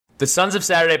The Sons of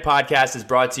Saturday podcast is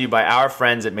brought to you by our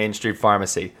friends at Main Street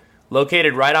Pharmacy.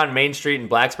 Located right on Main Street in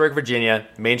Blacksburg, Virginia,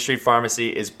 Main Street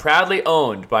Pharmacy is proudly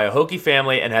owned by a Hokie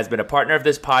family and has been a partner of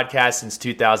this podcast since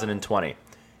 2020.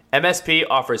 MSP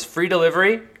offers free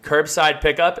delivery, curbside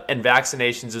pickup, and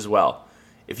vaccinations as well.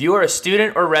 If you are a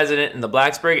student or resident in the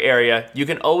Blacksburg area, you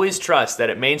can always trust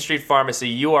that at Main Street Pharmacy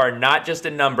you are not just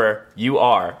a number, you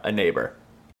are a neighbor.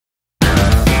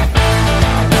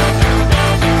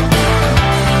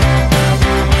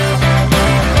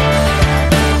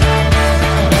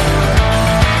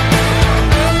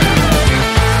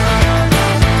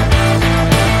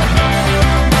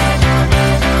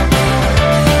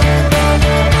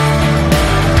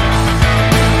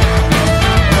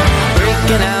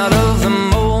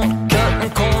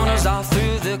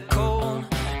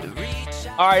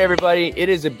 All right, everybody, it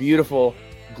is a beautiful,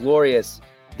 glorious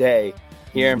day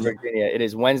here in Virginia. It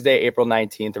is Wednesday, April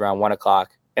 19th, around 1 o'clock,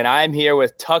 and I'm here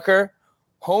with Tucker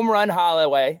Home Run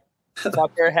Holloway.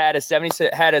 Tucker had a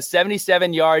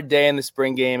 77-yard day in the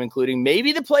spring game, including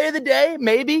maybe the play of the day,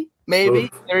 maybe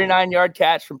 39-yard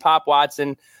catch from Pop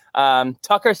Watson.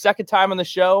 Tucker, second time on the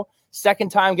show, second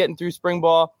time getting through spring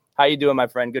ball. How you doing, my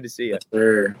friend? Good to see you.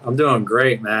 Sure. I'm doing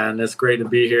great, man. It's great to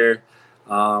be here.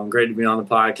 Great to be on the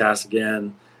podcast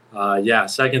again.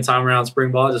 Second time around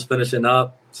spring ball, just finishing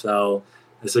up. So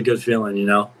it's a good feeling, you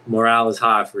know. Morale is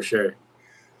high for sure.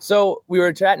 So we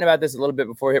were chatting about this a little bit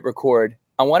before we hit record.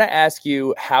 I want to ask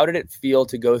you, how did it feel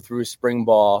to go through spring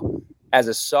ball as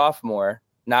a sophomore?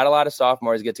 Not a lot of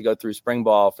sophomores get to go through spring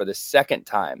ball for the second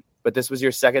time, but this was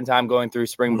your second time going through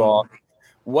spring ball.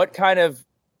 What kind of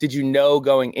did you know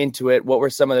going into it? What were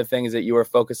some of the things that you were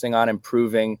focusing on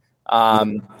improving?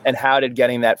 And how did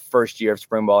getting that first year of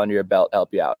spring ball under your belt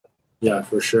help you out? Yeah,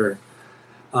 for sure.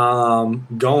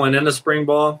 Going into spring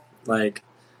ball,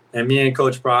 and me and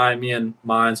Coach Pry, me and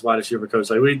Mines, wide receiver coach,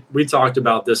 we talked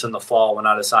about this in the fall when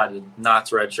I decided not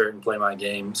to redshirt and play my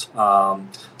games, the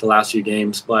last few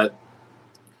games. But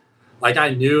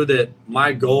I knew that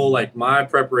my goal, my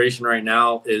preparation right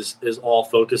now is all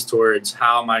focused towards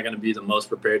how am I going to be the most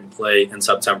prepared to play in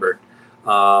September.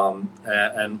 And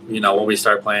when we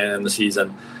start playing in the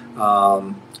season.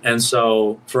 And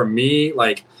so for me,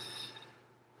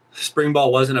 spring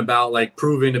ball wasn't about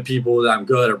proving to people that I'm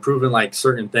good or proving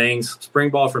certain things. Spring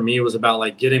ball for me was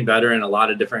about getting better in a lot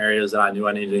of different areas that I knew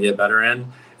I needed to get better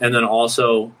in. And then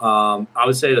also, I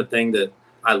would say the thing that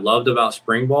I loved about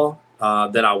spring ball,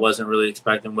 that I wasn't really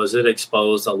expecting was it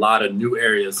exposed a lot of new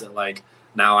areas that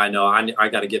now I know I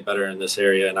got to get better in this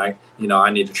area, and I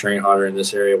need to train harder in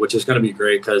this area, which is going to be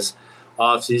great because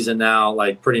off season now,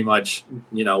 pretty much,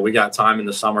 we got time in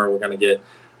the summer. We're going to get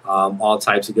all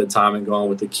types of good timing going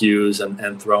with the cues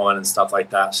and throwing and stuff like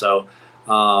that. So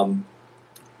I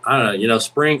don't know,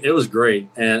 spring, it was great.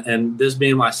 And this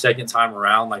being my second time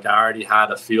around, I already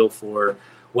had a feel for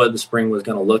what the spring was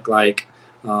going to look like.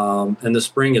 And the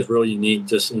spring is real unique.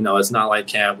 Just, it's not like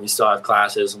camp. We still have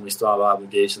classes and we still have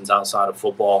obligations outside of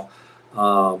football.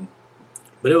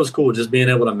 But it was cool just being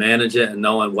able to manage it and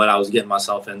knowing what I was getting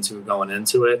myself into going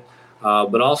into it.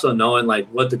 But also knowing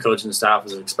what the coaching staff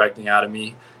was expecting out of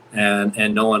me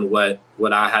and knowing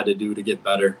what I had to do to get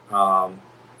better.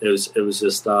 It was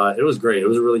great. It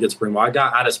was a really good spring. Well, I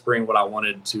got out of spring what I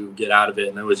wanted to get out of it.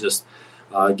 And it was just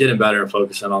getting better and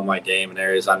focusing on my game and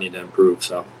areas I need to improve.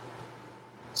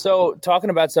 So talking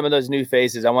about some of those new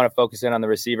faces, I want to focus in on the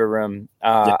receiver room.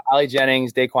 Ollie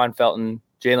Jennings, Daquan Felton,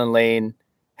 Jalen Lane.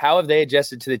 How have they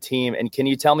adjusted to the team? And can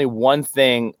you tell me one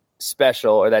thing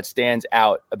special or that stands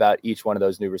out about each one of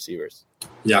those new receivers?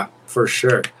 Yeah, for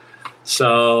sure.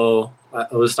 So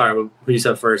let's start with who you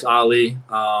said first, Ollie.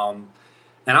 And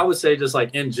I would say just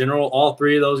in general, all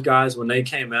three of those guys, when they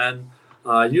came in,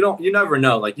 you never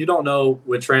know. You don't know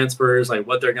with transfers,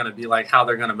 what they're going to be like, how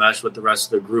they're going to mesh with the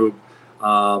rest of the group.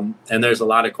 And there's a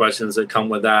lot of questions that come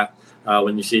with that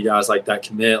when you see guys like that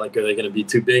commit. Are they going to be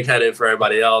too big-headed for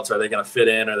everybody else? Are they going to fit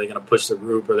in? Are they going to push the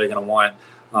group? Are they going to want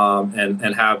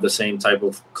and have the same type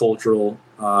of cultural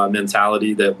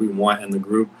mentality that we want in the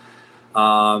group?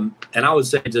 And I would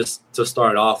say just to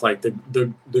start off,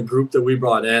 the group that we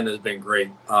brought in has been great.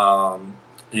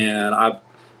 And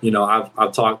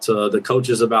I've talked to the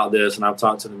coaches about this, and I've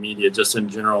talked to the media just in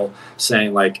general,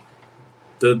 saying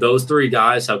those three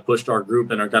guys have pushed our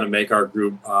group and are going to make our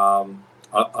group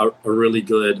a really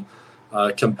good,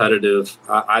 competitive.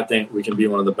 I think we can be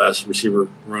one of the best receiver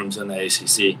rooms in the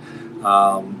ACC.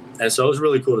 And so it was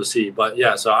really cool to see. But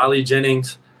yeah, so Ollie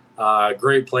Jennings,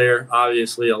 great player.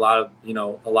 Obviously, a lot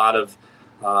of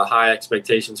high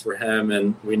expectations for him,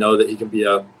 and we know that he can be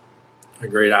a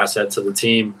great asset to the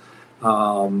team.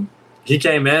 He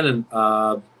came in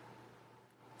and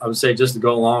I would say, just to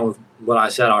go along with what I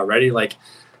said already, like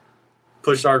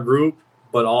pushed our group,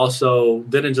 but also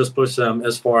didn't just push them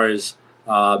as far as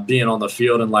being on the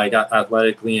field and like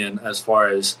athletically, and as far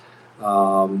as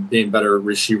being better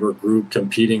receiver group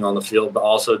competing on the field, but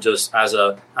also just as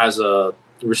a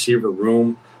receiver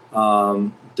room,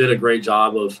 did a great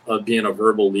job of being a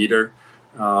verbal leader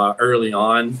early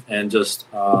on, and just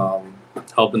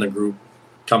helping the group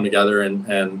come together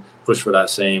and push for that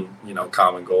same,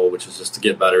 common goal, which is just to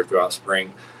get better throughout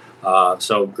spring.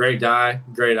 So great guy,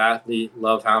 great athlete.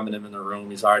 Love having him in the room.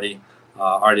 He's already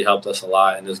helped us a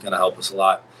lot and is going to help us a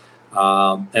lot.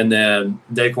 And then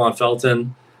Daquan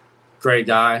Felton, great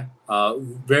guy,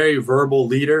 very verbal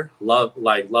leader. Love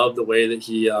the way that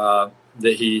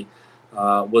he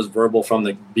was verbal from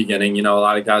the beginning. A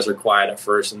lot of guys are quiet at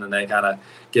first, and then they kind of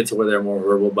get to where they're more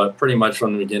verbal. But pretty much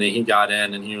from the beginning, he got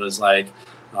in and he was like,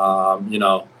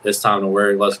 it's time to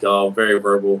work. Let's go. Very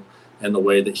verbal in the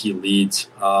way that he leads.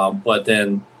 But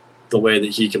then the way that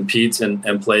he competes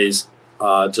and plays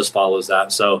just follows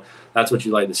that. So that's what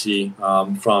you like to see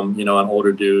from, an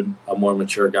older dude, a more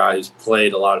mature guy who's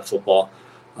played a lot of football.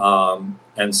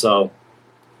 And so,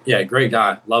 yeah, great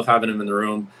guy. Love having him in the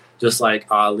room. Just like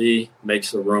Ali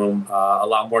makes the room a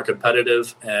lot more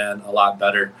competitive and a lot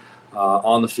better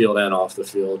on the field and off the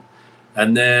field.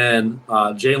 And then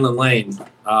Jalen Lane,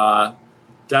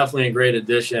 definitely a great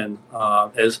addition,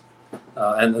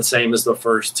 and the same as the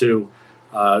first two.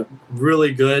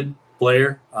 Really good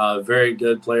player, very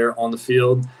good player on the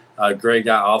field, great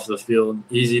guy off the field,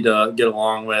 easy to get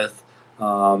along with.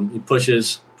 He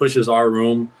pushes our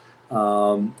room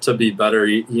to be better.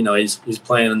 He's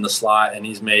playing in the slot, and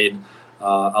he's made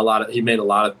a lot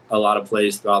of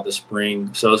plays throughout the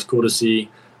spring. So it's cool to see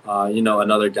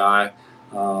another guy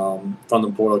from the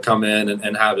portal come in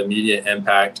and have immediate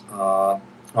impact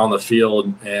on the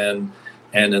field and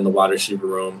in the wide receiver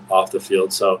room off the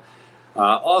field. So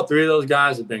all three of those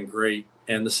guys have been great.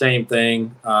 And the same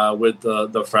thing with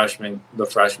the freshmen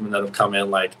that have come in.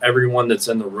 Like everyone that's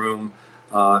in the room,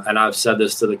 and I've said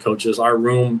this to the coaches, our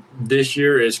room this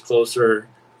year is closer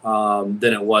than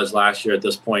it was last year at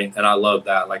this point, and I love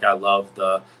that. Like I love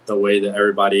the way that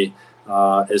everybody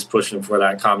is pushing for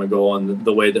that common goal, and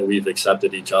the way that we've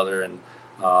accepted each other, and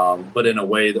but in a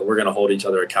way that we're going to hold each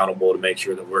other accountable to make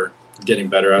sure that we're getting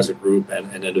better as a group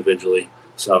and individually.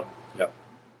 So, yeah.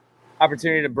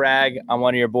 Opportunity to brag on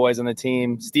one of your boys on the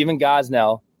team, Steven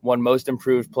Gosnell, won Most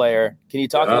Improved Player. Can you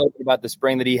talk a little bit about the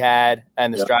spring that he had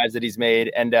and the strides that he's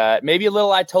made, and maybe a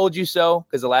little "I told you so"?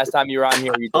 Because the last time you were on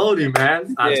here, I told you,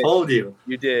 man. I told you.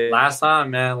 You did. Last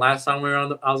time I was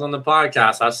on the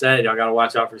podcast, I said y'all got to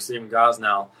watch out for Steven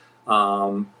Gosnell.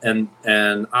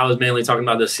 And I was mainly talking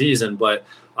about this season, but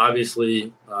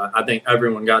obviously I think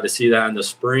everyone got to see that in the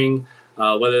spring,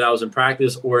 whether that was in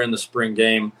practice or in the spring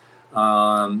game.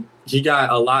 He got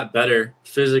a lot better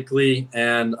physically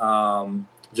and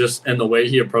just in the way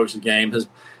he approached the game.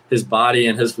 His body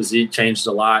and his physique changed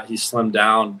a lot. He slimmed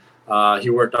down. He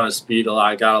worked on his speed a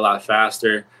lot, got a lot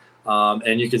faster.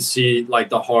 And you could see like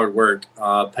the hard work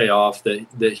pay off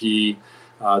that he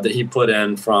put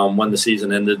in from when the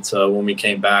season ended to when we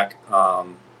came back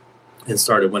and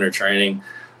started winter training.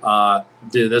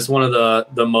 Dude, that's one of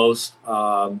the most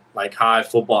like high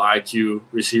football IQ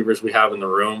receivers we have in the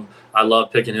room. I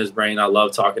love picking his brain. I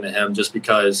love talking to him just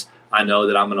because I know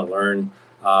that I'm going to learn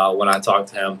when I talk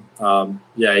to him.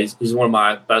 He's one of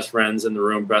my best friends in the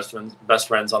room, best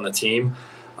friends on the team.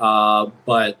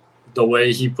 But the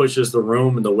way he pushes the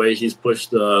room and the way he's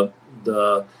pushed the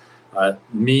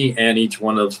me and each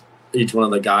one of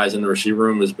the guys in the receiver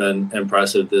room has been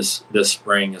impressive this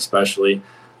spring, especially.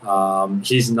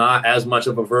 He's not as much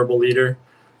of a verbal leader,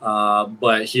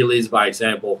 but he leads by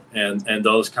example, and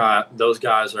those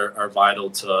guys are vital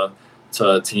to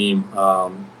a team.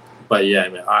 But yeah, I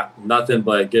mean, nothing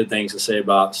but good things to say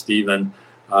about Steven.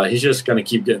 He's just going to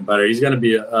keep getting better. He's going to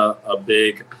be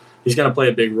he's going to play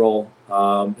a big role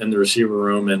in the receiver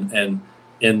room and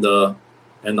in the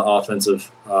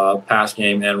offensive pass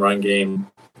game and run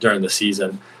game during the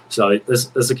season. So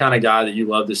this is the kind of guy that you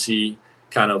love to see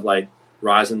kind of like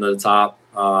rising to the top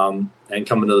and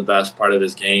coming to the best part of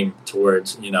his game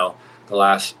towards, the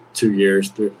last 2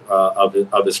 years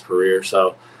of his career.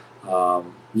 So,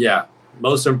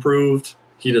 most improved.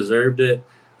 He deserved it.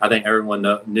 I think everyone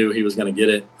knew he was going to get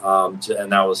it.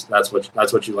 And that's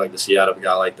what you like to see out of a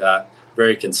guy like that.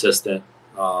 Very consistent.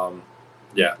 Love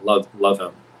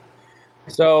him.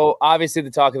 So obviously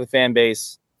the talk of the fan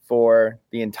base for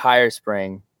the entire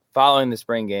spring following the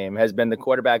spring game has been the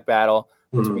quarterback battle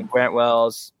between Grant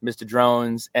Wells, Mr.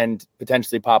 Drones, and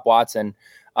potentially Pop Watson.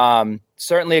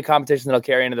 Certainly a competition that'll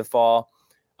carry into the fall.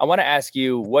 I want to ask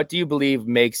you, what do you believe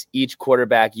makes each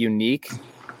quarterback unique,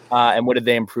 and what did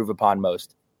they improve upon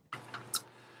most?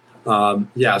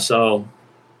 So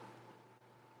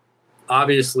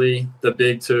obviously the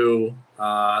big two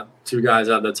guys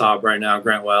at the top right now,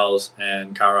 Grant Wells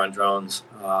and Kyron Jones.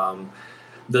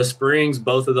 The springs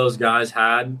both of those guys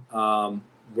had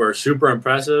were super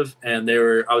impressive, and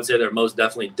I would say they're most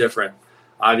definitely different.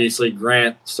 Obviously,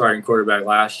 Grant, starting quarterback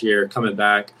last year, coming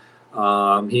back,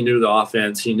 he knew the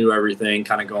offense, he knew everything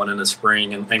kind of going into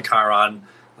spring, and Kyron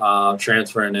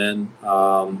transferring in,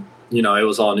 it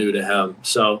was all new to him.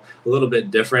 So a little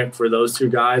bit different for those two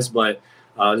guys, but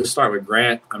just start with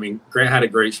Grant. I mean, Grant had a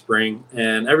great spring,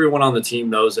 and everyone on the team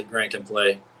knows that Grant can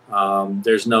play.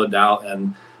 There's no doubt,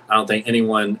 and I don't think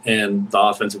anyone in the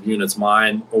offensive unit's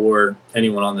mind or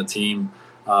anyone on the team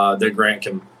that Grant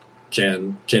can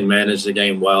manage the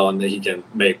game well and that he can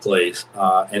make plays.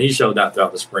 And he showed that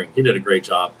throughout the spring. He did a great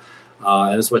job,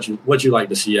 and it's what you like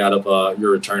to see out of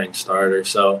your returning starter.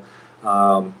 So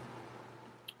I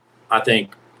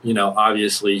think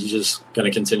obviously he's just going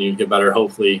to continue to get better.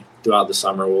 Hopefully throughout the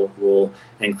summer we'll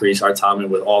increase our timing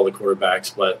with all the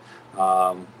quarterbacks, but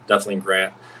definitely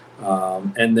Grant.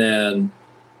 And then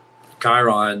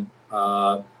Kyron,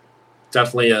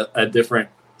 definitely a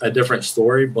different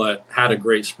story, but had a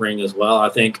great spring as well. I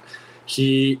think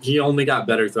he only got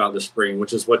better throughout the spring,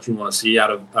 which is what you want to see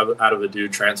out of a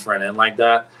dude transferring in like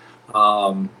that.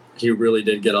 He really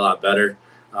did get a lot better.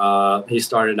 He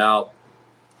started out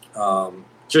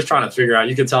just trying to figure out.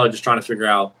 You could tell just trying to figure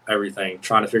out everything,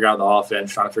 trying to figure out the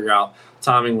offense, trying to figure out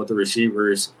timing with the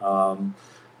receivers.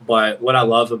 But what I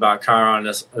love about Kyron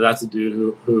is that's a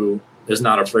dude who is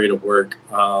not afraid of work,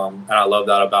 and I love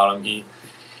that about him.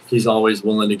 He's always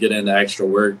willing to get into extra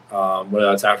work, whether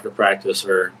that's after practice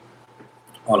or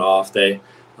on an off day.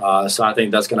 So I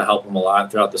think that's going to help him a lot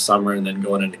throughout the summer and then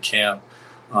going into camp.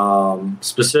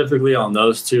 Specifically on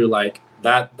those two, like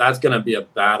that's going to be a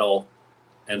battle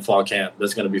in fall camp.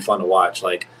 That's going to be fun to watch.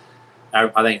 Like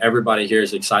I think everybody here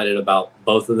is excited about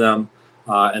both of them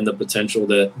and the potential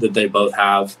that they both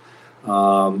have.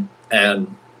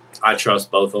 And I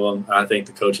trust both of them. I think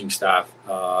the coaching staff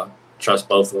trust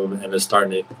both of them and is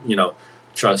starting to,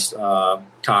 trust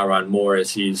Kyron more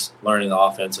as he's learning the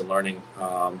offense and learning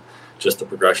just the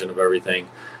progression of everything.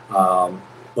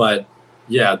 But,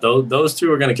 yeah, those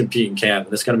two are going to compete in camp,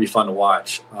 and it's going to be fun to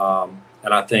watch.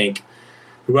 And I think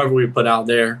whoever we put out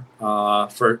there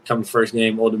for coming first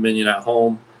game, Old Dominion at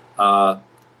home,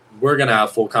 we're going to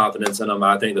have full confidence in them.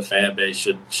 I think the fan base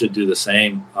should do the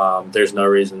same. There's no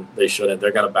reason they shouldn't.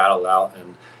 They're going to battle it out,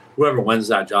 and whoever wins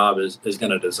that job is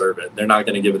going to deserve it. They're not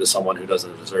going to give it to someone who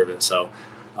doesn't deserve it. So,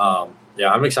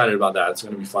 I'm excited about that. It's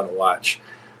going to be fun to watch.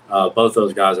 Both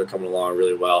those guys are coming along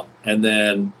really well. And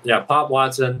then, Pop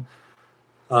Watson,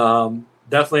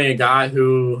 definitely a guy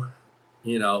who,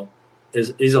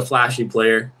 he's a flashy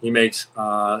player. He makes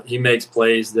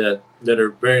plays that are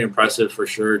very impressive for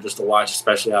sure, just to watch,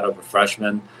 especially out of a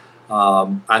freshman.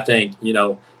 I think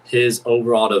his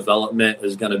overall development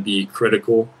is going to be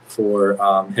critical for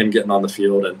him getting on the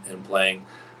field and playing.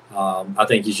 I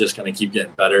think he's just going to keep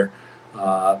getting better,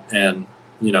 and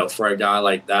for a guy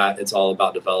like that, it's all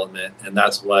about development, and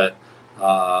that's what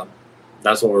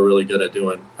we're really good at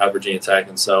doing at Virginia Tech.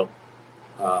 And so.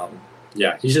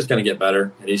 He's just going to get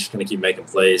better, and he's just going to keep making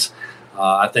plays.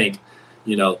 I think,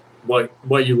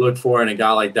 what you look for in a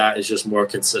guy like that is just more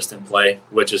consistent play,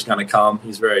 which is going to come.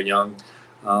 He's very young,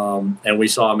 and we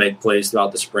saw him make plays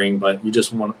throughout the spring, but you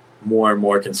just want more and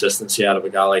more consistency out of a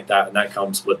guy like that, and that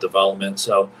comes with development.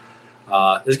 So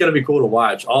it's going to be cool to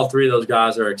watch. All three of those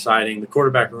guys are exciting. The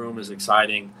quarterback room is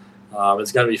exciting.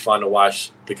 It's going to be fun to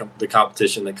watch the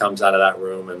competition that comes out of that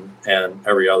room and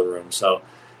every other room. So,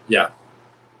 yeah.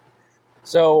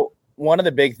 So one of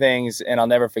the big things, and I'll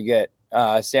never forget,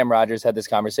 Sam Rogers had this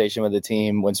conversation with the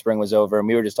team when spring was over, and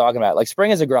we were just talking about, like,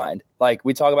 spring is a grind. Like,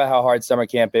 we talk about how hard summer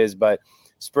camp is, but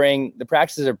spring, the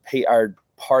practices are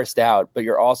parsed out, but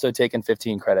you're also taking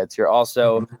 15 credits. You're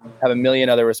also have a million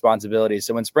other responsibilities.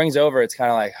 So when spring's over, it's kind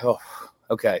of like, oh,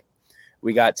 okay,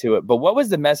 we got to it. But what was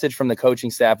the message from the coaching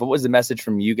staff? What was the message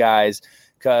from you guys?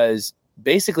 Because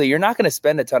basically, you're not going to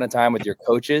spend a ton of time with your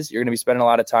coaches. You're going to be spending a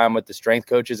lot of time with the strength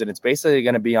coaches, and it's basically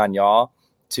going to be on y'all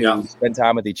to spend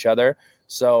time with each other.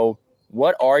 So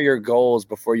what are your goals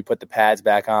before you put the pads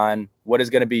back on? What is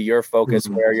going to be your focus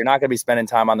where you're not going to be spending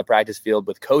time on the practice field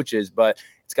with coaches, but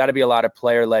it's got to be a lot of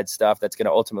player-led stuff that's going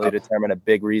to ultimately determine a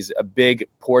big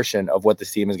portion of what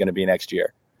this team is going to be next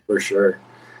year? For sure.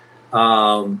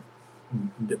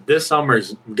 This summer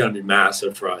is going to be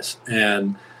massive for us.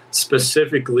 And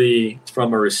specifically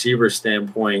from a receiver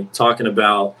standpoint, talking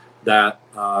about that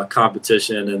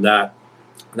competition and that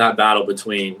battle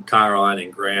between Chiron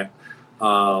and Grant.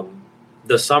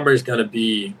 The summer is going to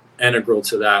be integral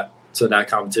to that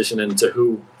competition and to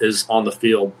who is on the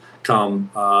field come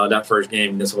that first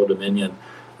game against Old Dominion.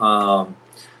 I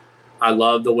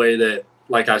love the way that,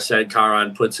 like I said,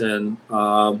 Chiron puts in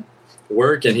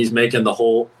work, and he's making the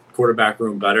whole quarterback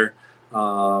room better.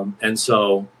 And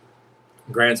so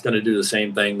Grant's going to do the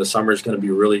same thing. The summer is going to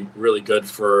be really, really good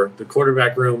for the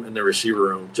quarterback room and the receiver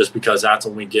room, just because that's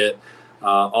when we get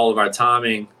all of our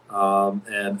timing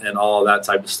and all of that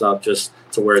type of stuff, just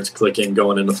to where it's clicking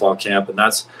going into fall camp. And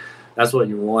that's what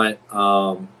you want.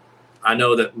 I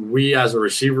know that we, as a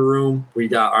receiver room, we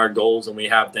got our goals and we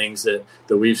have things that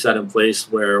we've set in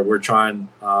place where we're trying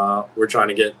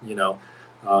to get,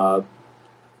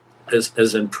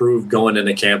 as improved going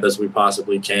into camp as we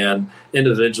possibly can,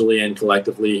 individually and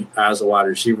collectively as a wide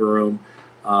receiver room.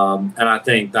 And I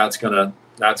think that's gonna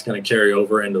carry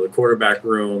over into the quarterback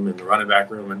room and the running back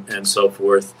room and so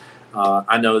forth.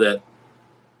 I know that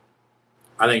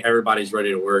I think everybody's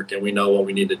ready to work and we know what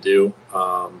we need to do.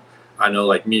 I know,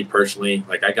 like me personally,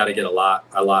 like I got to get a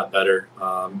lot better.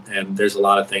 And there's a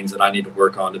lot of things that I need to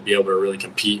work on to be able to really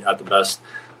compete at the best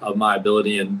of my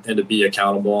ability and to be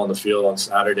accountable on the field on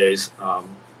Saturdays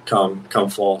come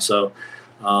fall. So,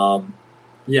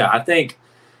 I think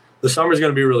the summer is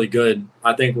going to be really good.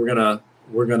 I think we're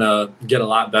gonna get a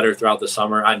lot better throughout the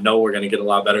summer. I know we're going to get a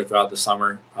lot better throughout the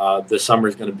summer. This summer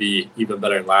is going to be even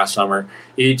better than last summer.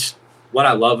 What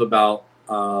I love about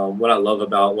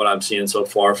what I'm seeing so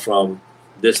far from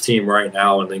this team right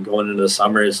now and then going into the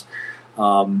summer is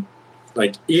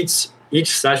like each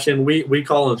session, we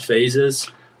call them phases.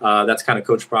 That's kind of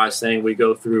Coach Pry's saying. We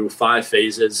go through 5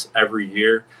 phases every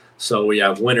year. So we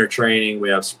have winter training, we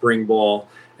have spring ball,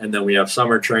 and then we have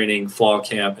summer training, fall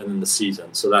camp, and then the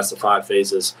season. So that's the 5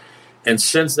 phases. And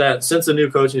since the new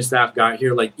coaching staff got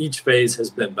here, like each phase has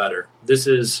been better. This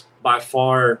is by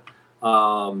far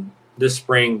this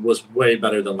spring was way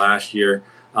better than last year.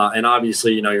 And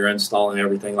obviously, you're installing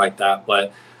everything like that.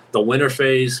 But the winter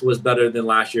phase was better than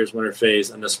last year's winter phase,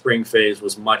 and the spring phase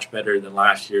was much better than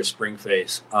last year's spring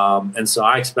phase. And so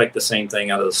I expect the same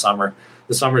thing out of the summer.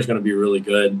 The summer is going to be really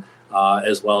good,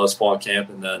 as well as fall camp,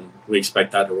 and then we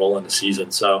expect that to roll into season.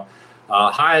 So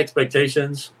high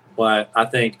expectations, but I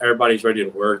think everybody's ready to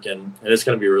work, and it's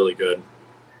going to be really good.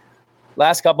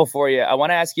 Last couple for you. I want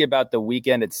to ask you about the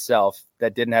weekend itself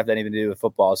that didn't have anything to do with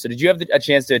football. So did you have a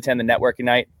chance to attend the networking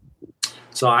night?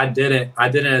 So I didn't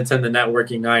attend the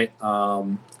networking night.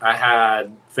 I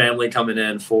had family coming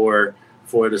in for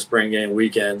the spring game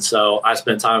weekend. So I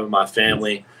spent time with my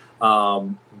family.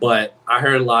 But I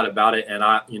heard a lot about it, and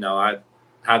I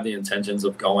have the intentions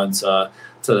of going to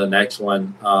the next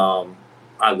one.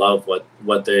 I love what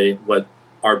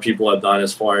our people have done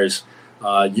as far as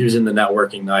using the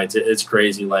networking nights. It's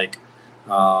crazy, like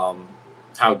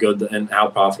how good and how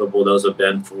profitable those have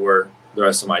been for the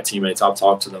rest of my teammates. I've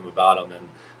talked to them about them, and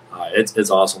it's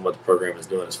awesome what the program is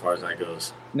doing as far as that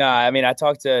goes. No, I mean, I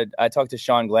talked to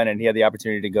Sean Glennon. He had the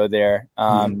opportunity to go there,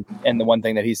 and the one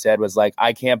thing that he said was like,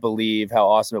 "I can't believe how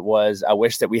awesome it was. I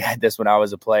wish that we had this when I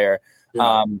was a player."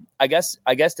 Yeah. I guess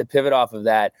to pivot off of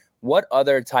that, what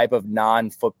other type of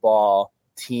non-football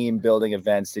team building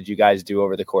events did you guys do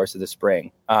over the course of the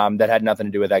spring that had nothing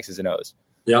to do with X's and O's?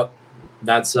 Yep,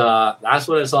 that's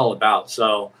what it's all about.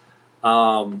 So.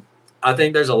 I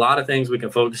think there's a lot of things we can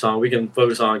focus on. We can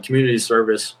focus on community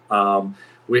service.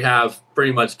 We have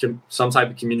pretty much some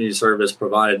type of community service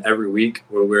provided every week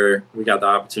where we got the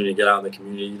opportunity to get out in the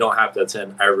community. You don't have to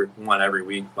attend every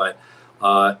week, but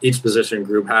each position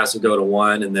group has to go to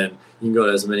one, and then you can go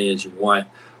to as many as you want.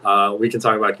 We can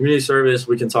talk about community service.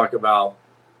 We can talk about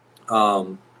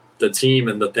the team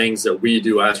and the things that we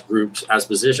do as groups, as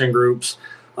position groups.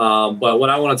 But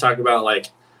what I want to talk about, like,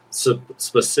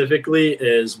 specifically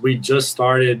is we just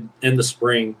started in the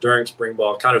spring during spring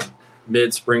ball, kind of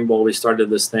mid spring ball. We started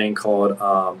this thing called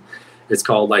it's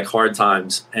called like Hard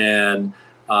Times, and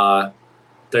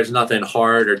there's nothing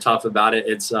hard or tough about it.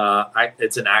 It's an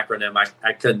acronym.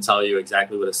 I couldn't tell you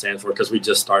exactly what it stands for because we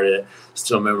just started it,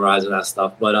 still memorizing that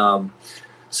stuff. But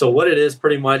so what it is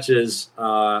pretty much is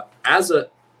as a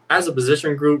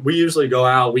position group, we usually go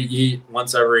out, we eat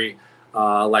once every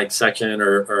like section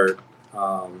or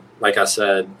like I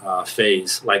said,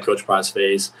 phase, like Coach Pry's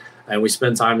phase. And we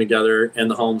spend time together in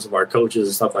the homes of our coaches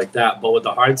and stuff like that. But with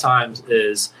the Hard Times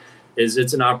is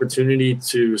it's an opportunity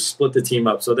to split the team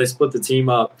up. So they split the team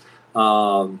up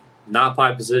not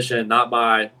by position, not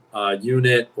by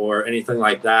unit or anything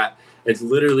like that. It's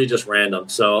literally just random.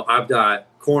 So I've got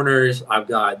corners, I've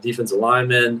got defensive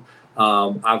linemen,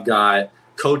 I've got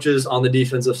coaches on the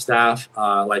defensive staff.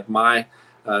 Like my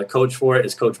coach for it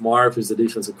is Coach Marv, who's the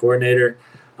defensive coordinator.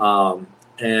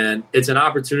 And it's an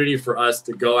opportunity for us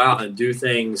to go out and do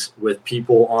things with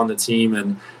people on the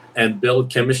team and build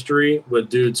chemistry with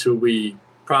dudes who we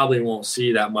probably won't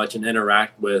see that much and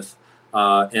interact with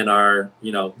in our,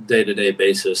 day-to-day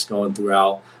basis going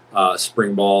throughout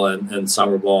spring ball and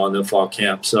summer ball and then fall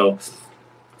camp. So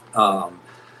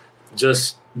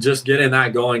just getting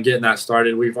that going, getting that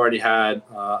started. We've already had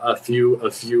a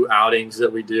few outings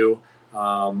that we do.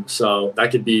 So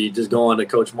that could be just going to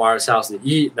Coach Marv's house to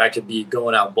eat. That could be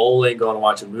going out bowling, going to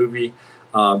watch a movie,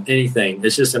 anything.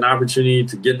 It's just an opportunity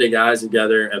to get the guys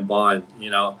together and bond.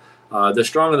 The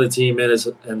stronger the team is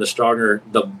and the stronger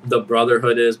the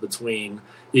brotherhood is between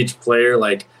each player,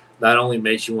 like that only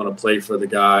makes you want to play for the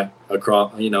guy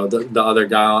across, the other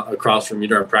guy across from you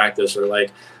during practice, or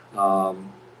like,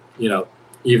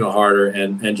 even harder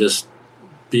and just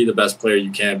be the best player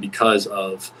you can because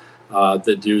of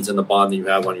the dudes and the bond that you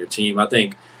have on your team. I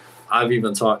think I've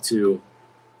even talked to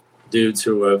dudes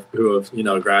who have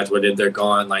graduated. They're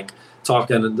gone, like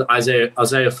talking.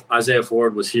 Isaiah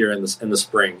Ford was here in the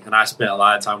spring, and I spent a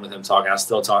lot of time with him talking. I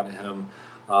still talk to him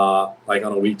like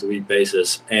on a week-to-week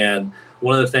basis. And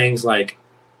one of the things, like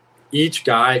each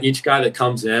guy that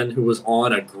comes in who was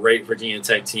on a great Virginia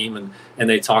Tech team, and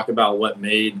they talk about what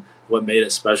made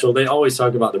it special. They always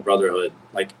talk about the brotherhood.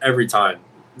 Like every time,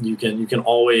 you can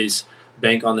always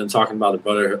bank on them talking about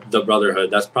the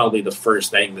brotherhood. That's probably the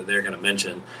first thing that they're going to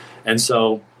mention. And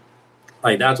so,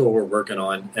 like, that's what we're working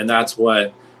on, and that's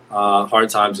what Hard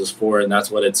Times is for, and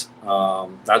that's what it's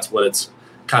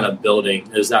kind of building,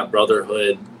 is that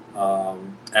brotherhood.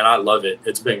 And I love it.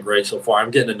 It's been great so far. I'm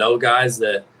getting to know guys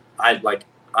that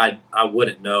I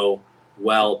wouldn't know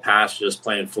well past just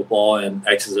playing football and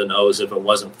X's and O's if it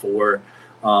wasn't for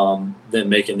them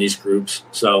making these groups.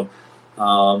 So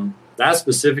that's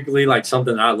specifically like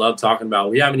something that I love talking about.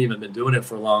 We haven't even been doing it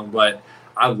for long, but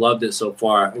I've loved it so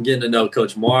far. I'm getting to know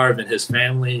Coach Marv and his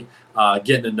family,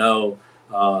 getting to know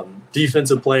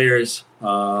defensive players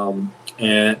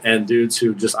and dudes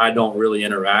who just I don't really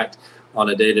interact on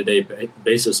a day-to-day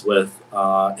basis with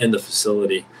in the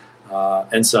facility.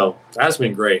 And so that's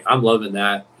been great. I'm loving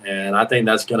that. And I think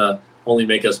that's going to only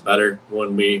make us better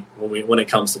when it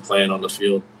comes to playing on the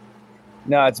field.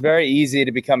 No, it's very easy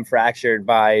to become fractured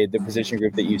by the position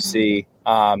group that you see.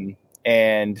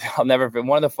 And I'll never forget,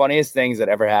 one of the funniest things that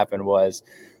ever happened was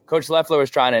Coach Leffler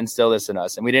was trying to instill this in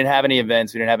us, and we didn't have any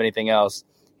events. We didn't have anything else.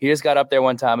 He just got up there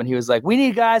one time and he was like, we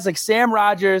need guys like Sam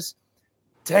Rogers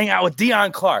to hang out with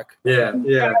Deion Clark. Yeah.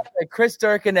 Like Chris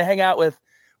Durkin to hang out with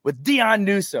Deion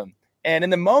Newsome. And in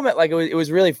the moment, like it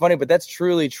was really funny, but that's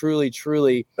truly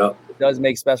it does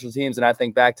make special teams. And I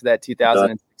think back to that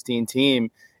 2016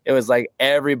 team, it was like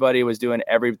everybody was doing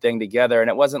everything together. And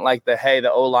it wasn't like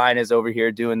the O-line is over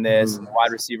here doing this, and the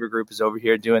wide receiver group is over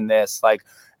here doing this. Like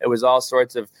it was all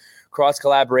sorts of cross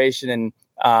collaboration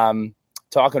and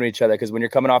talking to each other. Because when you're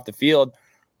coming off the field,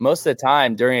 most of the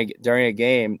time during a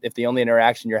game, if the only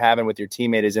interaction you're having with your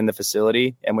teammate is in the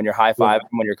facility, and when you're high fiving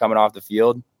when you're coming off the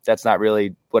field, that's not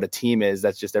really what a team is.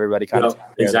 That's just everybody kind of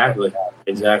exactly.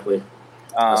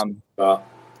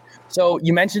 So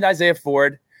you mentioned Isaiah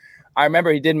Ford. I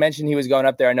remember he did mention he was going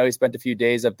up there. I know he spent a few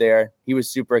days up there. He was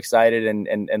super excited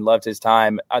and loved his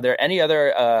time. Are there any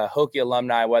other Hokie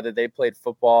alumni, whether they played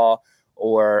football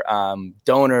or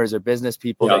donors or business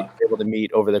people that you were able to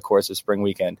meet over the course of spring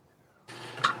weekend?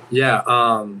 Yeah,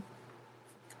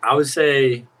 I would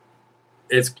say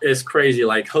it's crazy.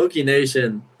 Like Hokie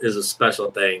Nation is a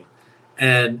special thing,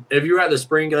 and if you were at the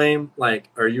spring game,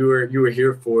 or you were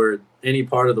here for any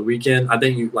part of the weekend, I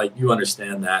think you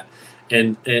understand that.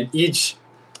 And each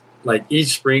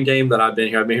spring game that I've been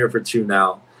here for 2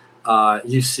 now.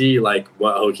 You see what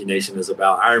Hokie Nation is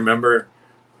about. I remember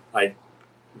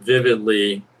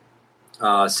vividly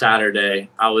Saturday.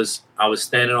 I was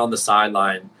standing on the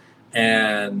sideline.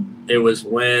 And it was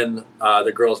when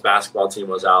the girls' basketball team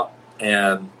was out,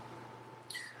 and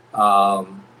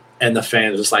the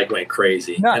fans just went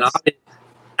crazy. Nice.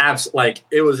 And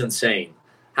it was insane.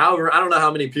 However, I don't know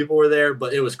how many people were there,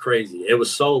 but it was crazy. It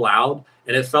was so loud,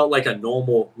 and it felt like a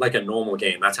normal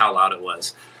game. That's how loud it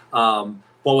was. But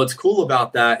what's cool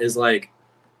about that is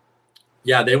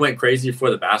they went crazy for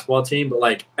the basketball team,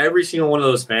 but every single one of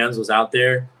those fans was out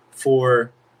there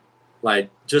for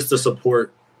just to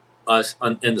support us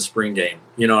in the spring game.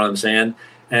 You know what I'm saying?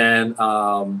 And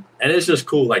it's just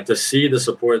cool to see the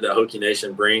support that Hokie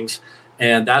Nation brings.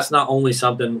 And that's not only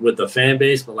something with the fan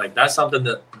base, but that's something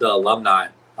that the alumni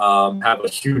have a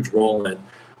huge role in.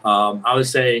 I would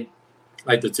say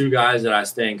the 2 guys that I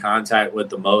stay in contact with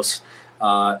the most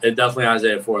it definitely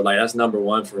Isaiah Ford. Like, that's number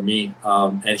one for me.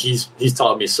 And he's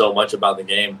taught me so much about the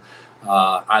game.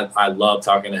 I love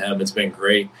talking to him. It's been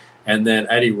great. And then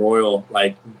Eddie Royal,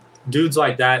 like dudes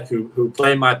like that who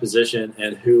play my position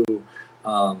and who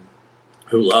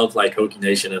love like Hokie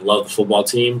Nation and love the football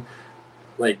team.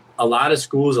 Like a lot of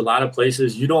schools, a lot of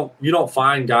places, you don't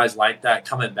find guys like that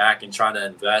coming back and trying to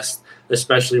invest,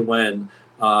 especially when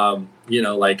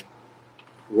like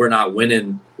we're not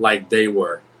winning like they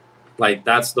were. Like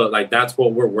that's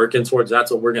what we're working towards.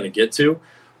 That's what we're going to get to.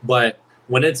 But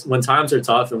when times are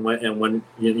tough and when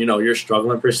you're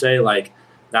struggling per se, like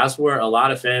that's where a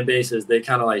lot of fan bases, they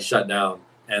kind of like shut down.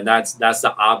 And that's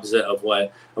the opposite of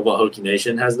what Hokie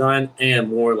Nation has done, and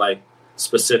more like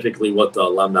specifically what the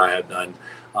alumni have done.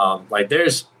 Like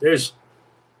there's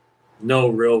no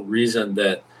real reason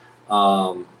that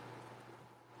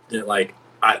like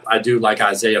I do like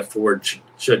Isaiah Ford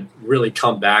should really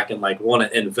come back and like want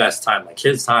to invest time, like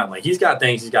his time. Like he's got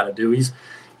things he's got to do.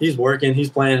 He's working.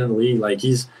 He's playing in the league. Like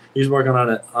he's working on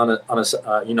a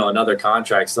another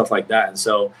contract, stuff like that. And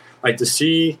so like to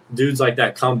see dudes like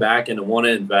that come back and want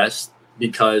to invest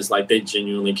because like they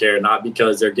genuinely care, not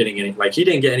because they're getting any. Like he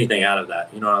didn't get anything out of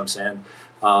that. You know what I'm saying?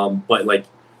 But like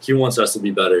he wants us to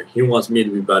be better. He wants me to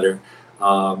be better.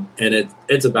 And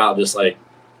it's about just like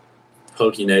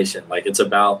Hokie Nation. Like it's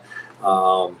about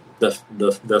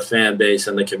the fan base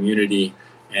and the community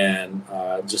and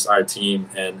just our team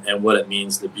and what it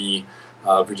means to be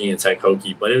Virginia Tech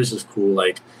Hokie. But it was just cool.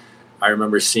 Like I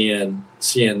remember seeing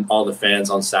all the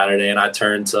fans on Saturday, and I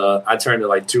turned to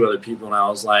like two other people, and I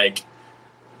was like,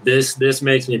 this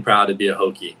makes me proud to be a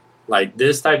Hokie. Like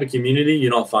this type of community, you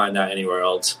don't find that anywhere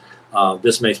else.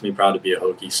 This makes me proud to be a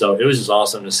Hokie. So it was just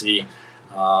awesome to see.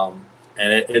 And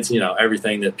it's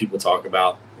everything that people talk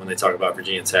about when they talk about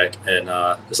Virginia Tech, and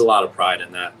there's a lot of pride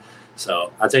in that.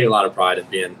 So I take a lot of pride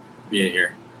in being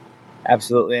here.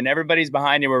 Absolutely. And everybody's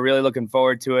behind you. We're really looking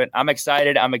forward to it. I'm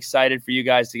excited. I'm excited for you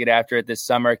guys to get after it this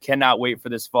summer. Cannot wait for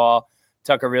this fall.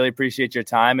 Tucker, really appreciate your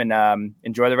time, and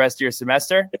enjoy the rest of your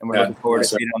semester. And we're looking forward to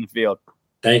seeing you on the field.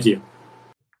 Thank you.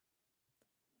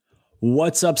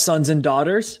 What's up, sons and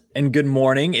daughters? And good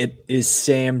morning. It is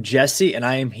Sam Jesse, and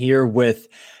I am here with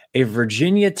a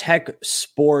Virginia Tech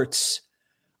sports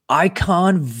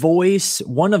icon, voice,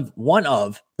 one of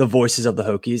the voices of the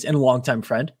Hokies, and longtime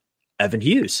friend, Evan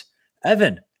Hughes.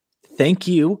 Evan, thank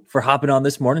you for hopping on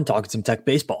this morning, talking some Tech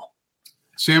baseball.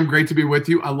 Sam, great to be with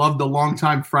you. I love the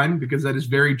longtime friend because that is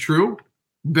very true.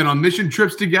 Been on mission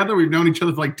trips together. We've known each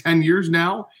other for like 10 years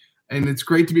now, and it's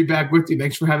great to be back with you.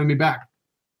 Thanks for having me back.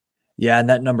 Yeah, and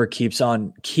that number keeps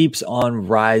on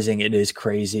rising. It is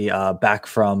crazy. Back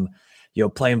from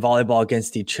playing volleyball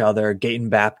against each other, Gayton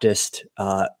Baptist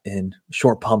in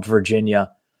Short Pump,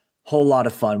 Virginia. Whole lot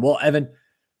of fun. Well, Evan,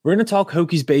 we're going to talk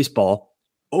Hokies baseball.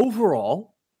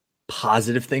 Overall,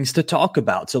 positive things to talk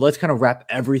about. So let's kind of wrap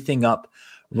everything up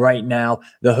right now.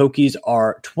 The Hokies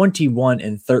are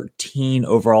 21-13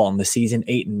 overall in the season,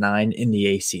 8-9 in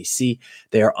the ACC.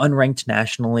 They are unranked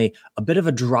nationally. A bit of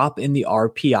a drop in the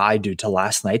RPI due to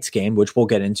last night's game, which we'll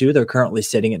get into. They're currently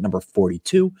sitting at number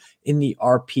 42 in the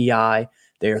RPI.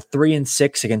 They are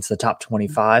 3-6 against the top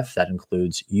 25. That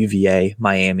includes UVA,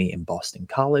 Miami, and Boston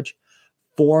College.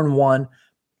 4-1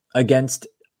 against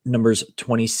numbers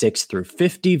 26 through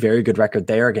 50. Very good record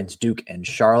there against Duke and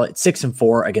Charlotte.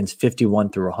 6-4 against 51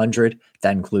 through 100.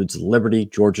 That includes Liberty,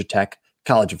 Georgia Tech,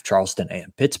 College of Charleston,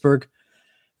 and Pittsburgh.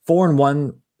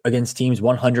 4-1 against teams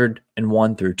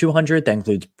 101 through 200. That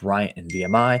includes Bryant and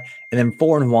VMI. And then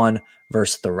 4-1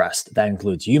 versus the rest. That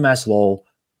includes UMass Lowell,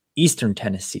 East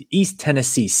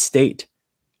Tennessee State,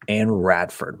 and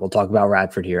Radford. We'll talk about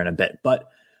Radford here in a bit. But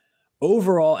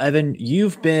overall, Evan,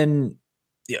 you've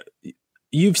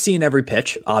seen every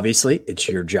pitch. Obviously, it's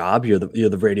your job. You're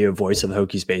the radio voice of the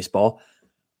Hokies baseball.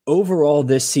 Overall,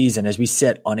 this season, as we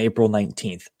sit on April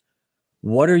 19th,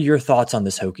 what are your thoughts on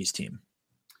this Hokies team?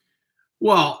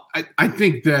 Well, I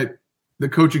think that the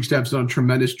coaching staff's done a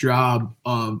tremendous job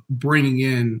of bringing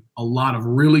in a lot of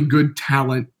really good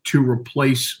talent to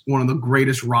replace one of the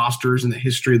greatest rosters in the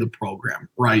history of the program,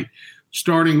 right?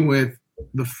 Starting with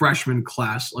the freshman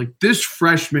class. Like this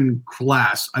freshman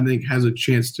class, I think, has a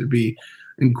chance to be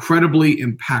incredibly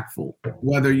impactful,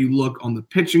 whether you look on the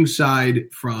pitching side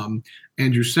from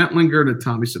Andrew Sentlinger to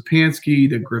Tommy Sapansky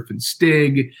to Griffin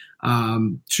Stig,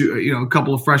 to a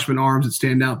couple of freshman arms that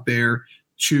stand out there,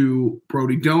 to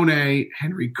Brody Done,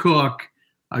 Henry Cook,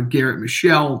 Garrett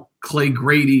Michelle, Clay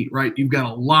Grady, right? You've got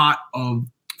a lot of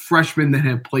freshmen that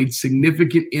have played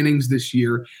significant innings this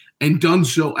year and done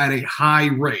so at a high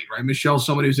rate, right? Michelle's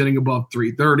somebody who's hitting above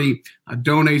 330.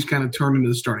 Done's kind of turned into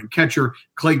the starting catcher.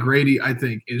 Clay Grady, I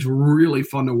think, is really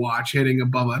fun to watch, hitting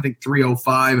above, I think,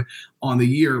 305 on the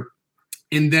year.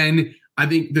 And then I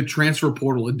think the transfer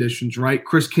portal additions, right?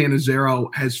 Chris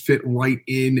Cannizzaro has fit right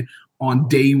in on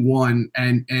day one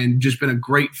and just been a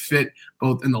great fit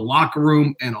both in the locker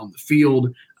room and on the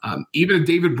field. Even a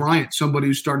David Bryant, somebody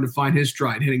who's starting to find his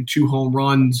stride, hitting 2 home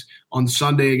runs on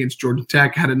Sunday against Georgia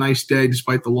Tech, had a nice day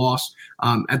despite the loss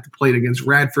at the plate against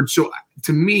Radford. So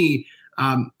to me,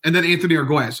 and then Anthony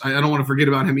Arguelles, I don't want to forget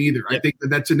about him either. Yep. I think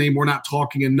that's a name we're not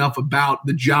talking enough about,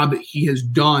 the job that he has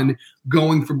done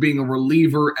going from being a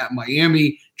reliever at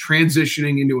Miami,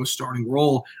 transitioning into a starting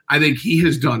role. I think he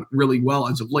has done really well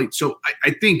as of late. So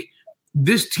I think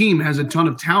this team has a ton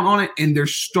of talent on it, and they're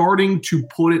starting to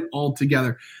put it all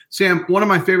together. Sam, one of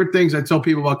my favorite things I tell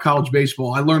people about college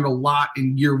baseball, I learned a lot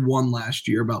in year 1 last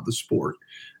year about the sport.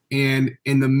 And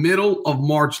in the middle of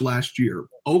March last year,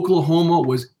 Oklahoma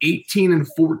was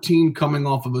 18-14 coming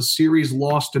off of a series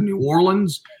loss to New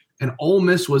Orleans, and Ole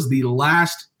Miss was the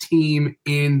last team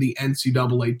in the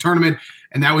NCAA tournament,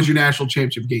 and that was your national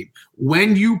championship game.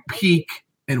 When you peak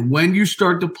and when you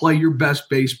start to play your best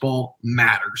baseball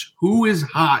matters. Who is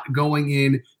hot going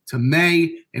in to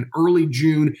May and early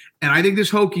June? And I think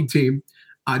this Hokie team,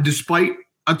 despite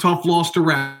a tough loss to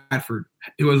Radford,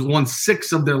 it was won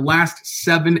 6 of their last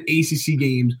 7 ACC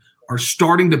games, are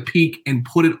starting to peak and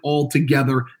put it all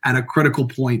together at a critical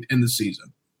point in the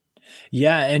season.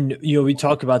 Yeah, and we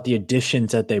talk about the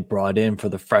additions that they brought in for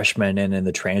the freshmen and in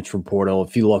the transfer portal.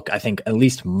 If you look, I think at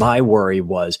least my worry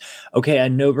was, okay, I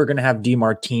know we're going to have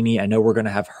DeMartini. I know we're going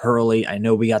to have Hurley. I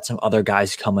know we got some other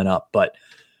guys coming up, but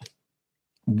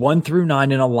 1 through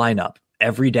 9 in a lineup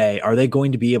every day, are they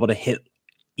going to be able to hit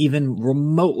even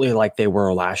remotely like they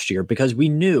were last year? Because we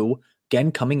knew,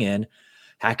 again, coming in,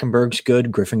 Hackenberg's good.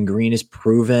 Griffin Green is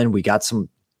proven. We got some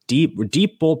deep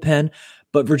bullpen.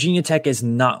 But Virginia Tech is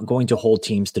not going to hold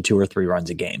teams to 2 or 3 runs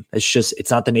a game.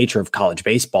 It's not the nature of college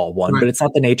baseball, one, right, but it's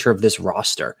not the nature of this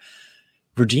roster.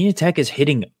 Virginia Tech is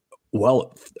hitting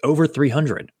well over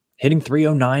 300, hitting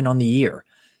 309 on the year.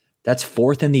 That's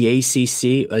 4th in the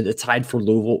ACC, tied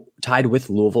with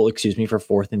Louisville, for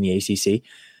 4th in the ACC.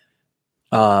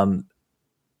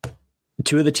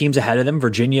 2 of the teams ahead of them,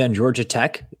 Virginia and Georgia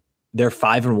Tech, they're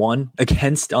 5-1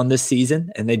 against on this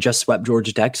season, and they just swept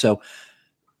Georgia Tech. So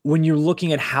when you're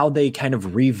looking at how they kind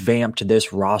of revamped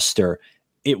this roster,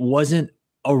 it wasn't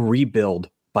a rebuild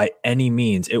by any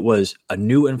means. It was a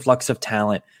new influx of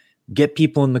talent, get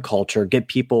people in the culture, get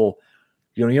people,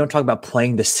 you don't talk about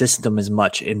playing the system as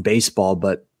much in baseball,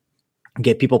 but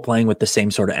get people playing with the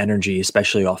same sort of energy,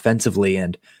 especially offensively,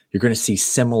 and you're going to see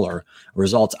similar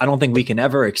results. I don't think we can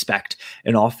ever expect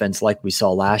an offense like we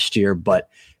saw last year, but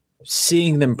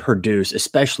seeing them produce,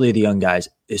 especially the young guys,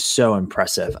 is so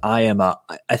impressive. I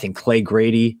think Clay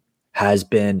Grady has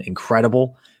been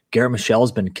incredible. Garrett Michelle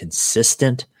has been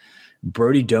consistent.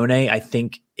 Brody Done, I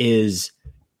think, is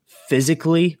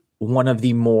physically one of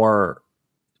the more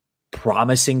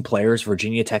promising players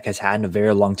Virginia Tech has had in a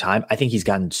very long time. I think he's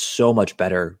gotten so much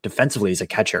better defensively as a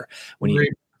catcher. When he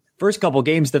first couple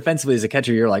games defensively as a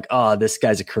catcher, you're like, oh, this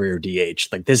guy's a career DH.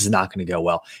 Like, this is not going to go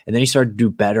well. And then he started to do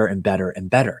better and better and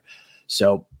better.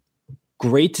 So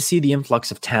great to see the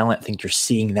influx of talent. I think you're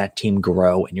seeing that team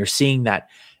grow, and you're seeing that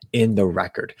in the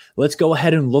record. Let's go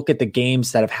ahead and look at the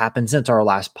games that have happened since our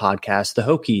last podcast. The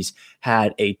Hokies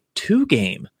had a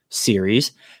 2-game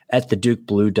series at the Duke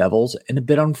Blue Devils, and a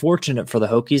bit unfortunate for the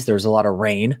Hokies. There was a lot of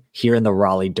rain here in the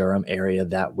Raleigh-Durham area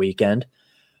that weekend.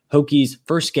 Hokies'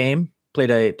 first game played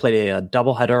a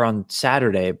doubleheader on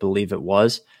Saturday, I believe it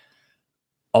was.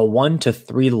 A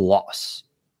 1-3 loss.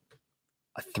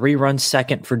 A 3-run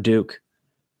second for Duke.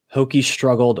 Hokies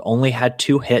struggled, only had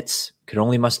 2 hits, could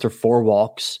only muster 4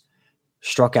 walks,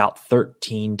 struck out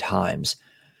 13 times.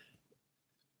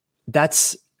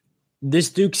 That's this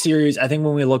Duke series. I think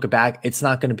when we look back, it's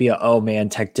not going to be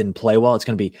Tech didn't play well. It's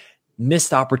going to be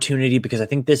missed opportunity, because I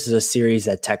think this is a series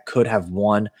that Tech could have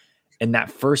won. In that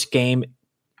first game,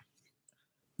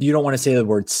 you don't want to say the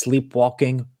word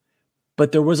sleepwalking,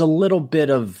 but there was a little bit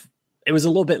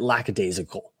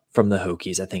lackadaisical from the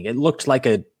Hokies. I think it looked like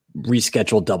a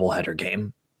rescheduled doubleheader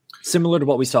game, similar to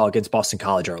what we saw against Boston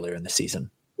College earlier in the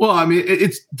season. Well, I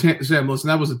mean, Sam, listen,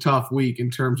 that was a tough week in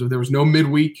terms of there was no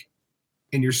midweek,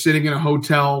 and you're sitting in a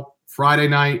hotel Friday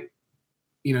night.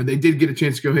 They did get a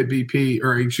chance to go hit BP,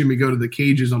 go to the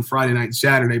cages on Friday night and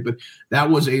Saturday, but that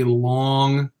was a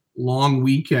long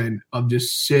weekend of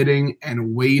just sitting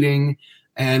and waiting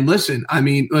And listen,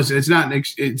 it's not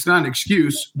an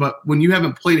excuse, but when you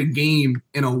haven't played a game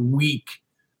in a week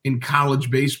in college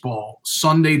baseball,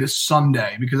 Sunday to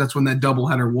Sunday, because that's when that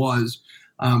doubleheader was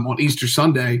on Easter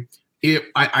Sunday,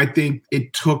 I think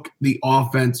it took the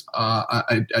offense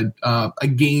a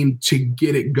game to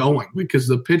get it going, because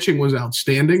the pitching was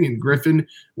outstanding, and Griffin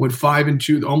went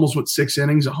 5-2, almost went 6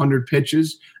 innings, 100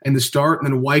 pitches in the start,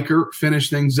 and then Weicker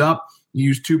finished things up,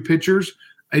 used 2 pitchers.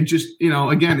 It just,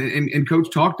 again, and Coach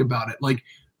talked about it, like,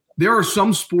 there are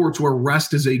some sports where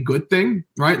rest is a good thing,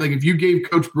 right? Like if you gave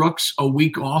Coach Brooks a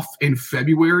week off in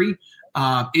February,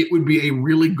 it would be a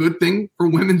really good thing for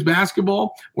women's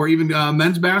basketball or even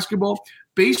men's basketball.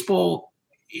 Baseball,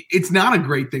 it's not a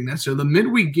great thing necessarily. The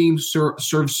midweek games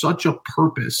serve such a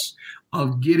purpose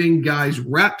of getting guys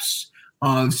reps,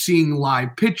 of seeing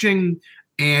live pitching.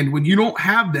 And when you don't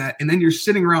have that, and then you're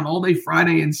sitting around all day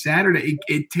Friday and Saturday,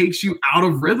 it takes you out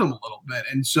of rhythm a little bit.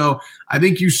 And so I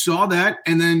think you saw that,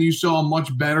 and then you saw a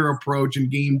much better approach in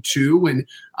game 2.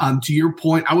 And to your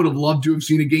point, I would have loved to have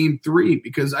seen a game 3,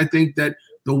 because I think that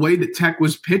the way that Tech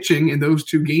was pitching in those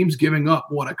 2 games, giving up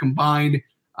a combined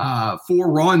 4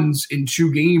 runs in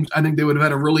 2 games, I think they would have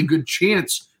had a really good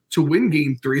chance to win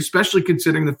game 3, especially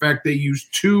considering the fact they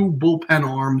used 2 bullpen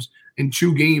arms in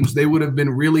 2 games. They would have been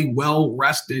really well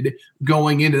rested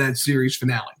going into that series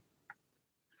finale.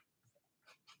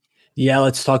 Yeah,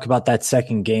 let's talk about that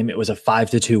second game. It was a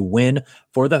 5-2 win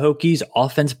for the Hokies.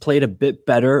 Offense played a bit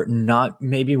better, not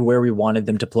maybe where we wanted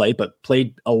them to play, but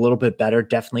played a little bit better.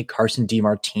 Definitely Carson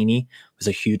DiMartini was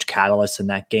a huge catalyst in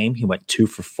that game. He went 2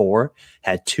 for 4,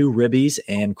 had 2 ribbies,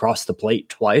 and crossed the plate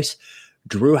twice.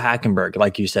 Drew Hackenberg,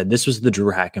 like you said, this was the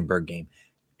Drew Hackenberg game.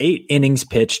 8 innings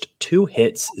pitched, 2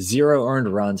 hits, 0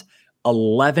 earned runs,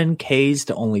 11 Ks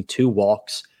to only 2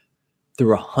 walks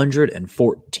through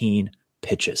 114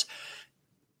 pitches.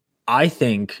 I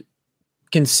think,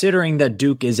 considering that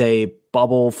Duke is a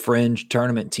bubble fringe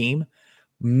tournament team,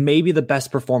 maybe the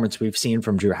best performance we've seen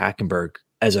from Drew Hackenberg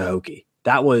as a Hokie.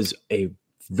 That was a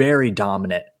very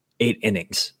dominant 8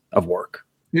 innings of work.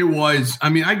 It was. I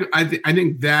mean, I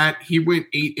think that he went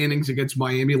 8 innings against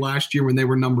Miami last year when they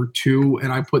were number 2,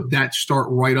 and I put that start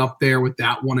right up there with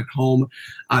that one at home.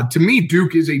 To me,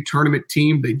 Duke is a tournament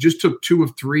team. They just took 2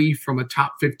 of 3 from a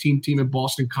top 15 team at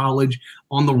Boston College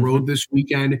on the road this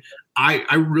weekend. I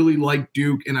really like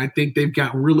Duke, and I think they've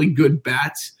got really good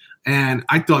bats, and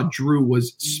I thought Drew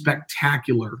was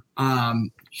spectacular.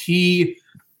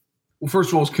 Well, first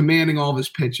of all, was commanding all of his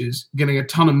pitches, getting a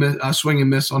ton of swing and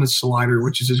miss on his slider,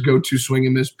 which is his go-to swing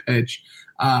and miss pitch.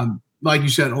 Like you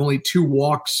said, only 2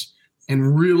 walks,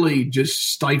 and really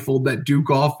just stifled that Duke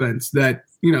offense that,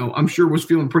 I'm sure was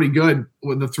feeling pretty good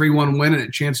with the 3-1 win and a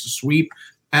chance to sweep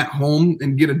at home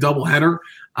and get a doubleheader.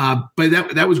 But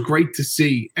that was great to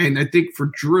see. And I think for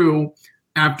Drew,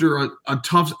 after a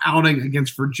tough outing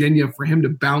against Virginia, for him to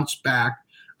bounce back,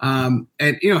 and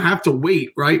have to wait,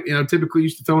 right? Typically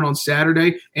used to throw it on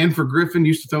Saturday, and for Griffin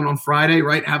used to throw it on Friday,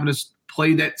 right? Having to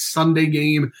play that Sunday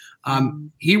game.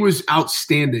 He was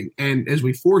outstanding. And as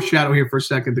we foreshadow here for a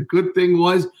second, the good thing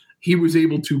was he was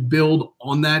able to build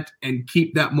on that and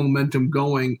keep that momentum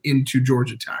going into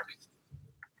Georgia Tech.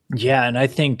 Yeah, and I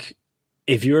think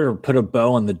if you were to put a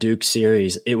bow on the Duke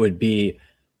series, it would be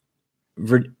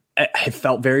it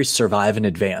felt very survive and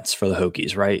advance for the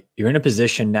Hokies, right? You're in a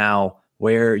position now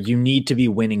where you need to be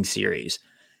winning series,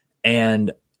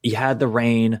 and you had the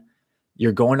rain.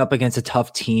 You're going up against a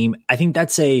tough team. I think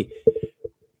that's a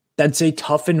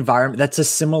tough environment. That's a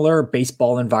similar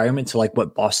baseball environment to like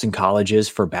what Boston College is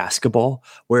for basketball,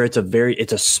 where it's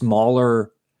a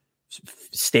smaller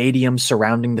stadium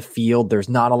surrounding the field. There's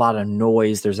not a lot of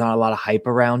noise. There's not a lot of hype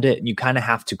around it. And you kind of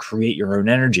have to create your own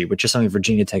energy, which is something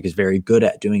Virginia Tech is very good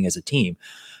at doing as a team.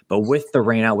 But with the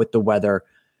rain out, with the weather,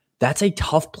 that's a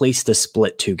tough place to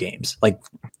split 2 games. Like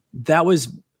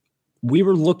we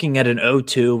were looking at an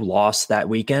 0-2 loss that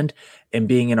weekend and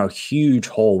being in a huge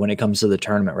hole when it comes to the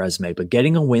tournament resume. But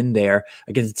getting a win there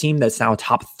against a team that's now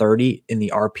top 30 in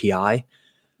the RPI,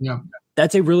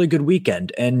 that's a really good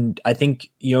weekend. And I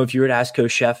think, if you were to ask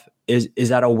Coach Sheff, is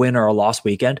that a win or a loss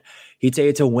weekend? He'd say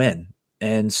it's a win.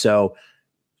 And so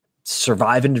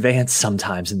survive and advance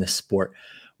sometimes in this sport.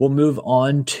 We'll move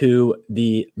on to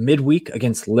the midweek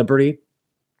against Liberty.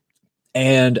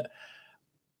 And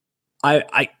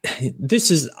this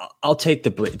is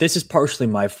partially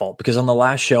my fault, because on the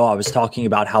last show I was talking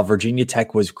about how Virginia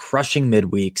Tech was crushing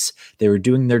midweeks. They were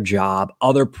doing their job.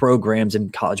 Other programs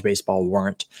in college baseball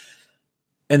weren't.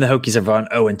 And the Hokies have gone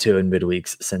 0-2 in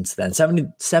midweeks since then.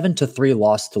 7-3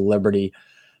 loss to Liberty.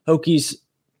 Hokies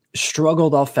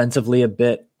struggled offensively a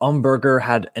bit. Umberger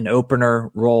had an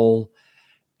opener role,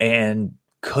 and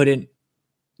couldn't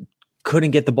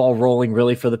get the ball rolling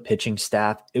really for the pitching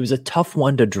staff. It was a tough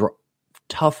one to draw.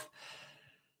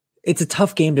 It's a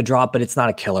tough game to drop, but it's not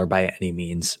a killer by any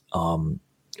means.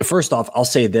 First off, I'll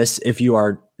say this. If you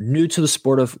are new to the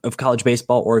sport of college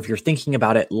baseball, or if you're thinking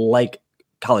about it like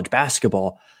college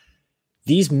basketball,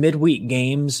 these midweek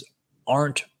games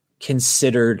aren't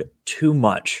considered too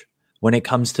much when it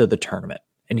comes to the tournament.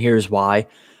 And here's why.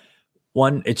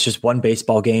 One, it's just one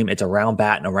baseball game. It's a round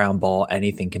bat and a round ball.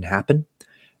 Anything can happen.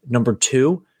 Number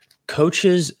two,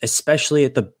 coaches, especially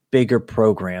at the bigger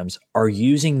programs, are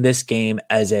using this game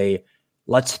as a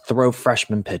let's throw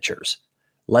freshman pitchers.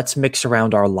 Let's mix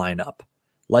around our lineup.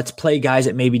 Let's play guys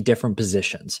at maybe different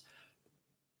positions.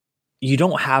 You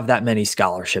don't have that many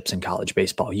scholarships in college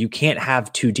baseball. You can't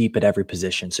have too deep at every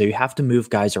position. So you have to move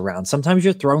guys around. Sometimes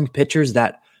you're throwing pitchers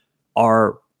that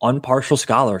are on partial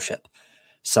scholarship.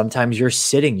 Sometimes you're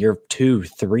sitting your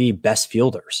 2-3 best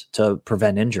fielders to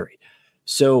prevent injury.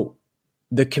 So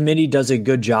the committee does a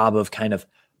good job of kind of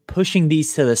pushing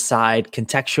these to the side,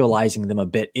 contextualizing them a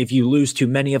bit. If you lose too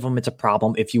many of them, it's a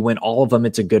problem. If you win all of them,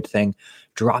 it's a good thing.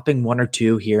 Dropping one or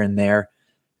two here and there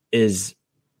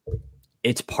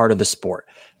it's part of the sport.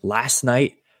 Last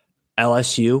night,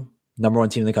 LSU, number one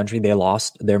team in the country, they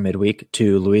lost their midweek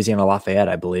to Louisiana Lafayette,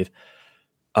 I believe.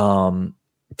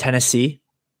 Tennessee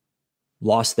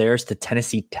lost theirs to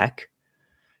Tennessee Tech.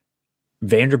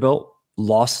 Vanderbilt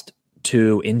lost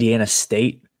to Indiana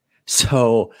State.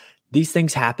 So these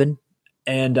things happen.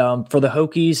 And for the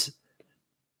Hokies,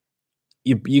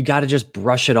 you got to just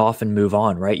brush it off and move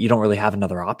on, right? You don't really have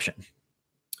another option.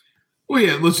 Well,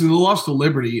 yeah, listen, the loss to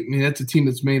Liberty, I mean, that's a team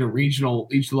that's made a regional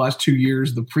each of the last 2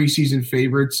 years, the preseason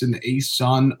favorites and the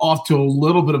A-Sun, off to a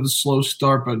little bit of a slow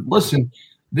start. But listen,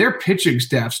 their pitching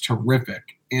staff's terrific.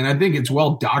 And I think it's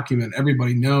well documented.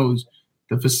 Everybody knows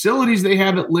the facilities they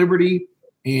have at Liberty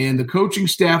and the coaching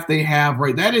staff they have,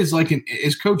 right? That is like,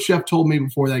 as Coach Sheff told me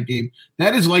before that game,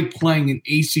 that is like playing an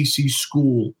ACC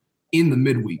school in the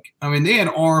midweek. I mean, they had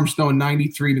arms throwing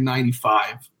 93 to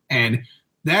 95, and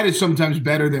that is sometimes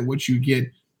better than what you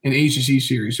get in ACC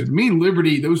series. So to me,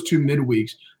 Liberty, those two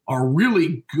midweeks are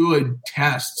really good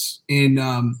tests in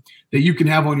that you can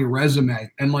have on your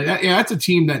resume. And like that, yeah, that's a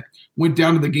team that went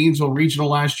down to the Gainesville Regional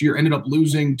last year, ended up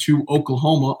losing to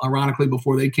Oklahoma, ironically,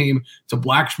 before they came to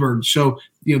Blacksburg. So,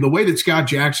 you know, the way that Scott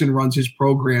Jackson runs his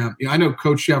program, you know, I know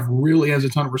Coach Sheff really has a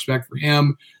ton of respect for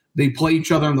him. They play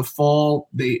each other in the fall.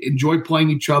 They enjoy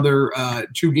playing each other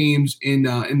 2 games in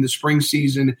the spring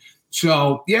season.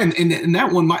 So, yeah, and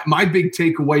that one, my big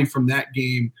takeaway from that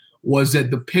game was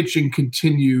that the pitching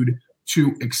continued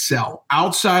to excel.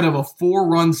 Outside of a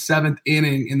 4-run 7th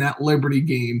inning in that Liberty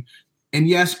game, and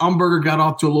yes, Umberger got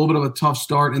off to a little bit of a tough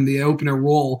start in the opener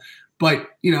role, but,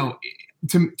 you know,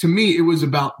 to me, it was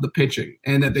about the pitching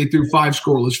and that they threw 5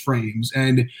 scoreless frames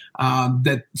and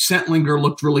that Sentlinger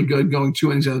looked really good going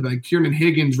 2 innings out of the back. Kieran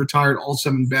Higgins retired all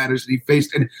 7 batters that he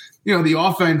faced. And, you know, the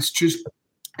offense just,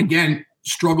 again,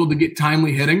 struggled to get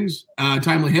timely hits.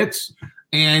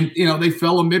 And, you know, they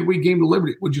fell a midweek game to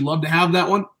Liberty. Would you love to have that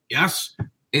one? Yes.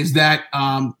 Is that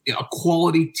a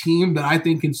quality team that I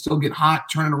think can still get hot,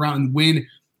 turn it around, and win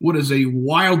what is a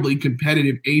wildly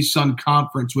competitive A-Sun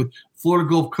conference with Florida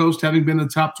Gulf Coast having been in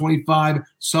the top 25,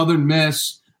 Southern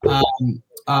Miss.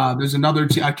 There's another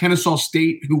team, Kennesaw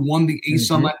State, who won the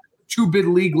A-Sun 2-bid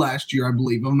league last year, I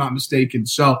believe, if I'm not mistaken.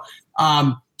 So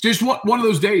just one of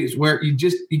those days where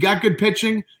you got good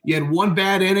pitching, you had one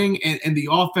bad inning, and the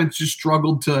offense just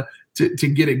struggled to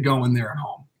get it going there at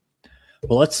home.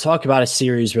 Well, let's talk about a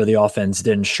series where the offense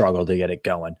didn't struggle to get it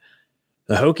going.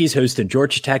 The Hokies hosted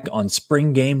Georgia Tech on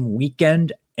spring game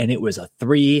weekend, and it was a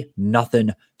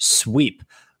 3-0 sweep,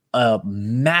 a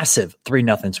massive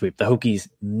 3-0 sweep. The Hokies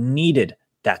needed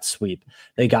that sweep.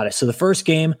 They got it. So the first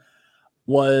game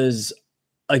was,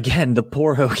 again, the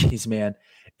poor Hokies, man.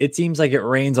 It seems like it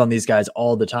rains on these guys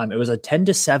all the time. It was a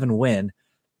 10-7 win.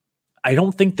 I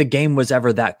don't think the game was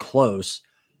ever that close.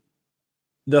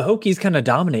 The Hokies kind of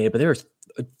dominated, but there was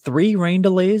 3 rain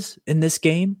delays in this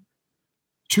game.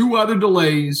 2 other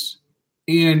delays,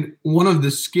 and one of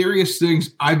the scariest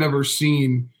things I've ever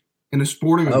seen in a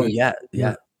sporting event. Oh,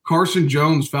 yeah. Carson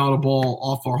Jones fouled a ball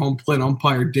off our home plate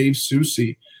umpire, Dave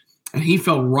Susi, and he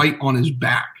fell right on his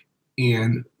back.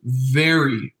 And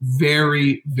very,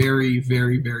 very, very,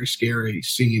 very, very scary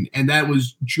scene. And that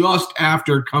was just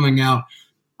after coming out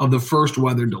of the first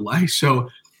weather delay. So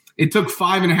it took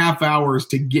 5.5 hours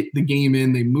to get the game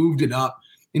in. They moved it up.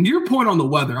 And to your point on the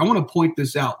weather, I want to point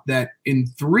this out, that in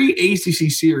 3 ACC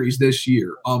series this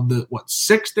year, of the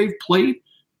 6 they've played,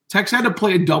 Tech's had to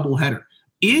play a doubleheader.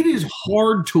 It is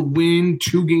hard to win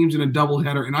 2 games in a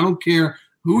doubleheader, and I don't care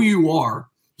who you are.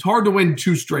 It's hard to win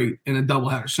 2 straight in a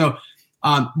doubleheader. So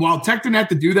while Tech didn't have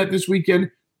to do that this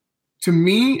weekend, to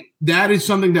me, that is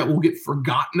something that will get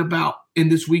forgotten about in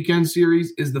this weekend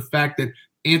series is the fact that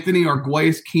Anthony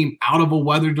Arguelles came out of a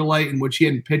weather delay in which he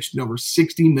hadn't pitched in over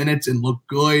 60 minutes and looked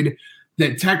good.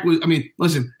 That Tech was, I mean,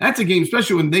 listen, that's a game,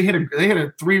 especially when they hit a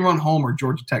 3-run homer,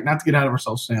 Georgia Tech, not to get out of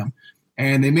ourselves, Sam.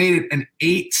 And they made it an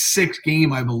 8-6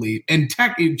 game, I believe. And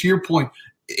Tech, to your point,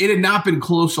 it had not been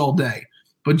close all day.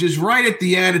 But just right at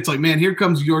the end, it's like, man, here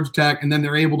comes Georgia Tech, and then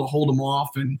they're able to hold them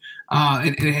off and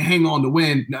hang on to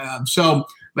win.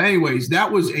 But anyways,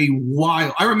 that was a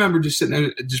wild. I remember just sitting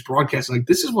there, just broadcasting, like,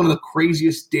 this is one of the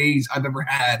craziest days I've ever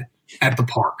had at the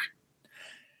park.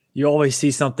 You always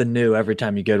see something new every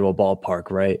time you go to a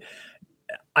ballpark, right?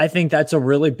 I think that's a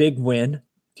really big win.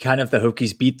 Kind of the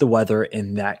Hokies beat the weather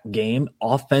in that game.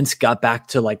 Offense got back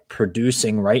to like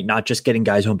producing, right? Not just getting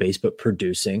guys on base, but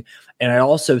producing. And I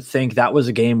also think that was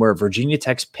a game where Virginia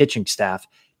Tech's pitching staff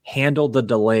handled the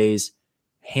delays,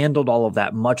 handled all of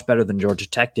that much better than Georgia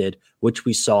Tech did, which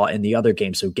we saw in the other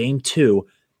game. So game 2,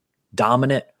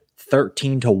 dominant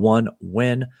 13-1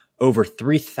 win, over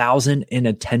 3,000 in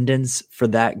attendance for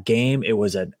that game. It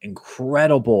was an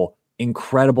incredible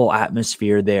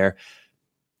atmosphere there.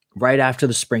 Right after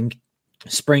the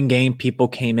spring game, people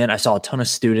came in. I saw a ton of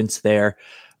students there.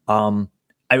 It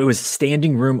was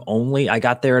standing room only. I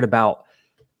got there at about,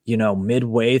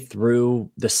 midway through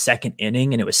the second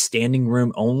inning, and it was standing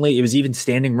room only. It was even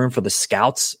standing room for the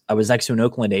scouts. I was next to an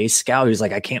Oakland A's scout. He was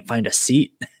like, I can't find a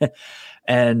seat.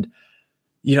 And,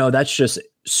 that's just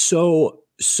so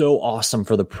awesome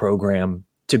for the program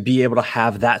to be able to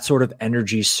have that sort of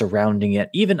energy surrounding it.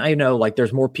 Even I know like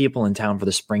there's more people in town for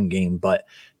the spring game, but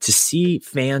to see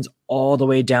fans all the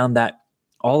way down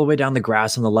the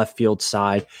grass on the left field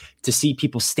side, to see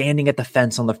people standing at the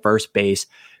fence on the first base,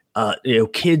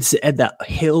 kids at that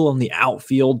hill on the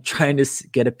outfield trying to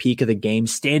get a peek of the game,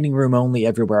 standing room only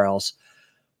everywhere else.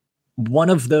 One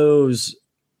of those,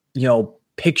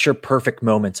 picture perfect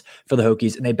moments for the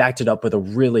Hokies, and they backed it up with a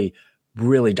really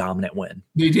dominant win.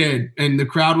 They did, and the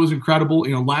crowd was incredible.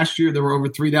 Last year there were over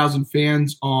 3,000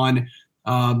 fans on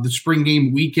the spring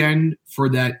game weekend for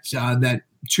the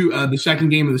second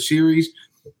game of the series,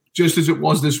 just as it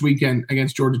was this weekend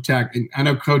against Georgia Tech. And I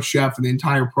know Coach Sheff and the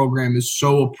entire program is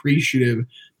so appreciative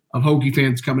of Hokie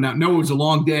fans coming out. No, it was a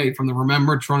long day from the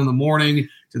Remembrance Run in the morning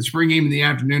to the spring game in the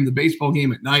afternoon, the baseball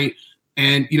game at night.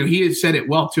 And, he had said it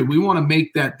well, too. We want to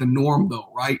make that the norm,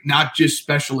 though, right? Not just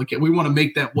special. We want to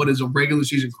make that what is a regular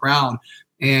season crowd.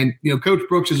 And, Coach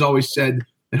Brooks has always said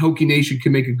that Hokie Nation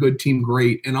can make a good team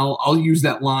great. And I'll use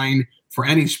that line for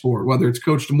any sport, whether it's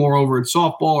Coach DeMore over at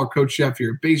softball or Coach Sheff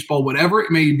here at baseball, whatever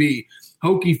it may be.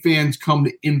 Hokie fans come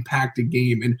to impact a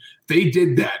game, and they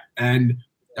did that. And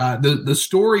the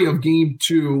story of game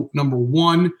 2, number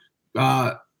 1,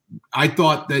 I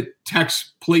thought that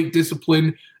Tech's plate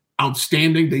discipline –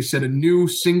 outstanding. They set a new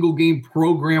single game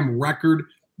program record,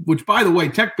 which, by the way,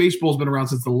 Tech baseball has been around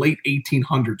since the late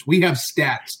 1800s. We have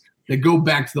stats that go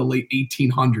back to the late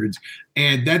 1800s,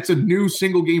 and that's a new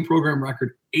single game program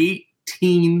record.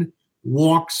 18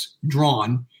 walks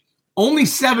drawn, only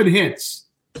 7 hits.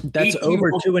 That's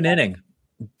over 2 an inning.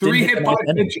 3 hit by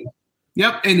pitching.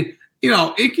 Yep, and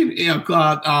it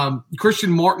can. Christian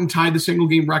Martin tied the single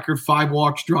game record, 5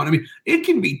 walks drawn. I mean, it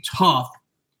can be tough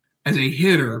as a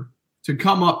hitter to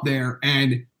come up there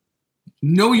and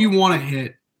know you want to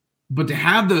hit, but to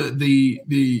have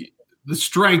the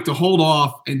strength to hold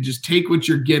off and just take what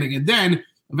you're getting, and then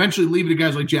eventually leave it to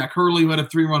guys like Jack Hurley, who had a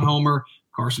 3-run homer,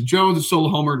 Carson Jones, a solo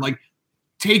homer. Like,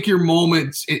 take your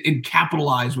moments and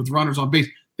capitalize with runners on base.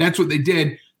 That's what they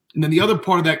did. And then the other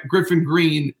part of that, Griffin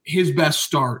Green, his best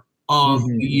start of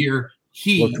the year.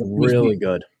 He looked really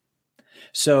good.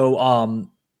 So,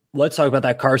 let's talk about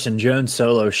that Carson Jones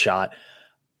solo shot.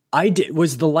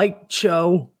 Was the light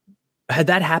show, had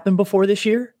that happened before this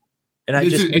year? And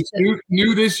it's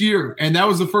new this year. And that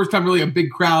was the first time really a big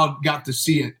crowd got to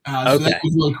see it. So that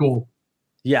was really cool.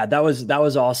 Yeah, that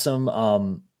was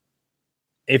awesome.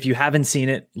 If you haven't seen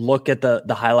it, look at the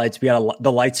highlights. We got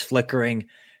the lights flickering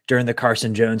during the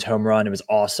Carson Jones home run. It was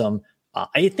awesome.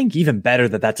 I think even better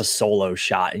that that's a solo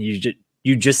shot, and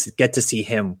you just get to see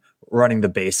him running the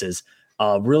bases.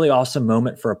 Really awesome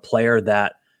moment for a player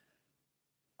that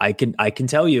I can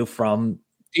tell you from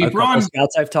Deep a couple Run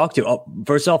scouts I've talked to.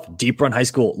 First off, Deep Run High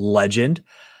School legend.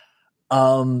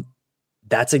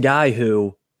 That's a guy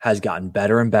who has gotten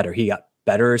better and better. He got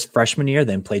better his freshman year,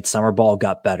 then played summer ball,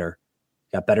 got better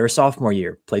his sophomore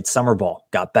year, played summer ball,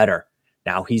 got better.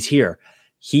 Now he's here.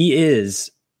 He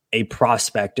is a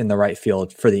prospect in the right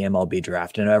field for the MLB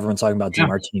draft. I know everyone's talking about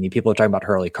DeMartini. People are talking about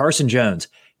Hurley. Carson Jones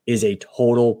is a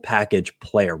total package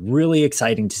player. Really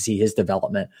exciting to see his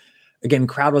development. Again,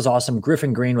 crowd was awesome.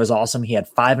 Griffin Green was awesome. He had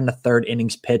 5 1/3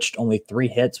 innings pitched, only 3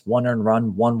 hits, 1 earned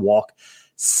run, 1 walk,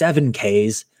 7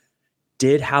 Ks.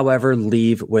 Did, however,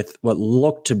 leave with what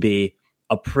looked to be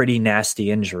a pretty nasty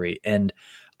injury. And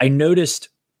I noticed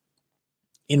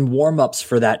in warmups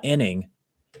for that inning,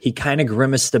 he kind of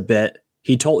grimaced a bit.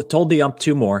 He told the ump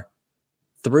 2 more,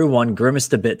 threw 1,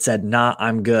 grimaced a bit, said, "Nah,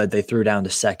 I'm good." They threw down to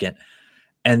second.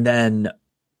 And then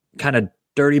kind of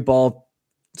dirty ball,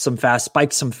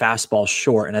 spiked some fastballs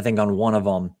short. And I think on one of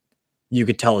them, you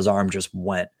could tell his arm just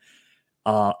went.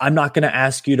 I'm not going to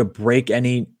ask you to break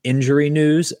any injury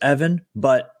news, Evan,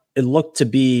 but it looked to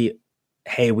be,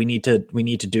 hey, we need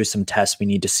to do some tests. We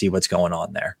need to see what's going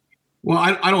on there. Well,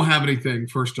 I don't have anything,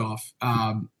 first off.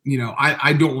 I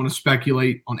don't want to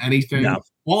speculate on anything. No.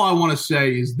 All I want to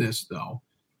say is this, though.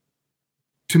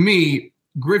 To me,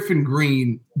 Griffin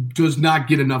Green does not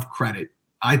get enough credit,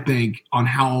 I think, on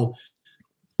how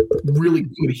really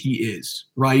good he is,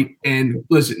 right? And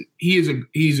listen, he's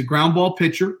a ground ball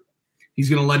pitcher. He's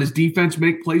going to let his defense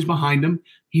make plays behind him.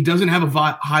 He doesn't have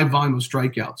a high volume of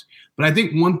strikeouts. But I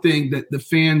think one thing that the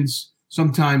fans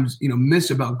sometimes miss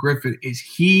about Griffin is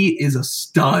he is a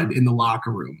stud in the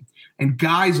locker room. And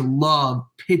guys love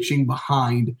pitching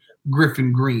behind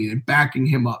Griffin Green and backing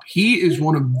him up. He is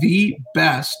one of the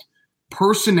best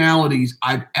personalities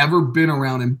I've ever been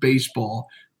around in baseball.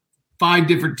 5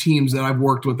 different teams that I've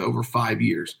worked with over 5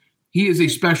 years. He is a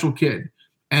special kid.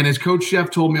 And as Coach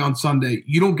Chef told me on Sunday,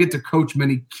 you don't get to coach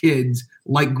many kids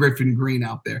like Griffin Green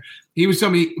out there. He was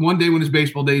telling me one day when his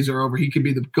baseball days are over, he could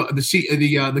be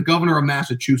the governor of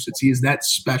Massachusetts. He is that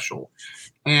special.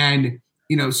 And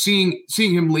seeing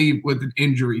him leave with an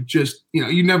injury, just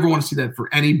you never want to see that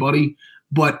for anybody.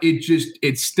 But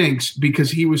it stinks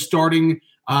because he was starting.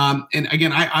 And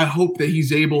again, I hope that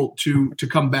he's able to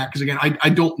come back because again, I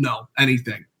don't know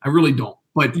anything. I really don't.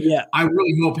 But yeah, I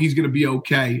really hope he's going to be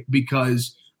okay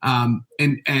because and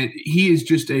he is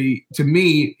just to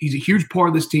me, he's a huge part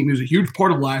of this team. He was a huge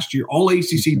part of last year, all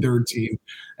ACC third team.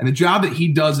 And the job that he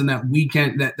does in that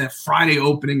weekend, that Friday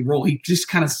opening role, he just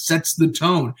kind of sets the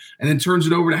tone and then turns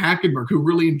it over to Hackenberg, who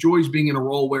really enjoys being in a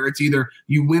role where it's either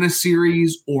you win a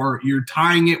series or you're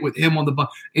tying it with him on the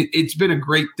 – it's been a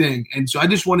great thing. And so I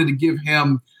just wanted to give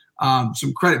him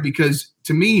some credit because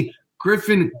to me,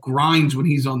 Griffin grinds when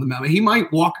he's on the mound. He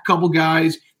might walk a couple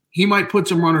guys. He might put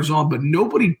some runners on, but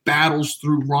nobody battles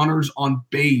through runners on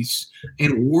base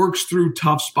and works through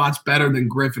tough spots better than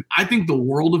Griffin. I think the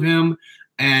world of him,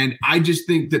 and I just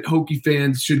think that Hokie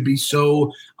fans should be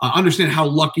so understand how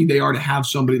lucky they are to have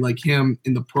somebody like him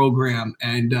in the program.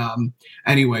 And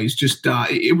anyways, just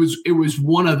it was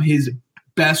one of his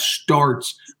best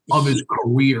starts of his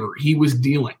career. He was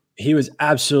dealing. He was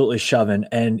absolutely shoving,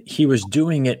 and he was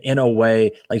doing it in a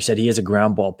way, like you said, he is a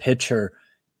ground ball pitcher.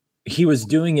 He was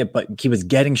doing it, but he was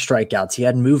getting strikeouts. He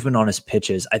had movement on his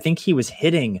pitches. I think he was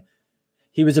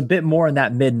a bit more in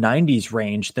that mid-90s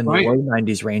range than the low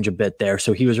 90s range a bit there.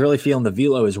 So he was really feeling the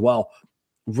velo as well.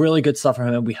 Really good stuff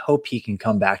from him. We hope he can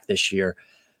come back this year.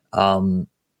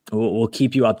 We'll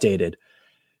keep you updated.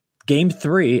 Game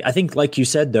 3, I think, like you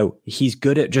said, though, he's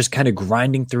good at just kind of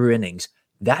grinding through innings.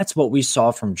 That's what we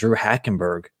saw from Drew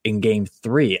Hackenberg in Game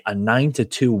 3, a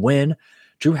 9-2 win.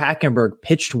 Drew Hackenberg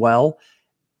pitched well.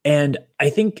 And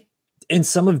I think in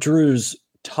some of Drew's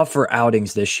tougher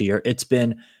outings this year,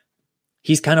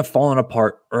 he's kind of fallen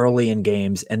apart early in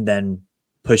games and then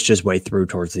pushed his way through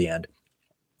towards the end.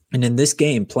 And in this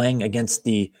game, playing against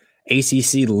the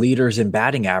ACC leaders in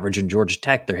batting average in Georgia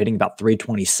Tech, they're hitting about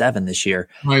 327 this year.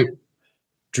 Right.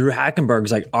 Drew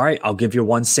Hackenberg's like, all right, I'll give you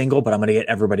one single, but I'm going to get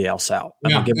everybody else out.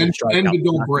 I'm yeah, give and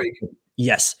don't break.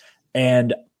 Yes.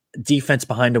 And defense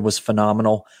behind him was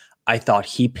phenomenal. I thought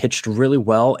he pitched really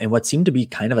well in what seemed to be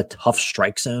kind of a tough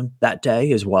strike zone that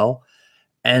day as well.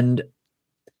 And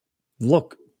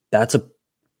look, that's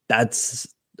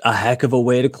a heck of a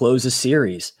way to close a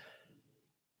series.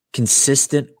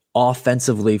 Consistent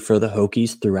offensively for the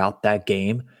Hokies throughout that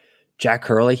game. Jack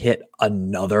Hurley hit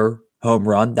another home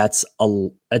run.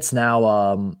 It's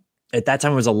now at that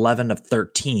time it was 11 of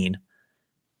 13.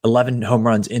 11 home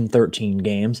runs in 13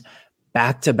 games.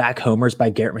 Back-to-back homers by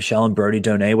Garrett Michelle and Brody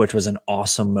Donay, which was an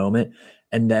awesome moment.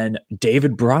 And then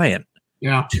David Bryant,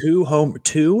 two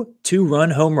run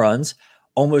home runs,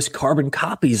 almost carbon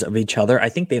copies of each other. I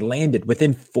think they landed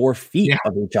within 4 feet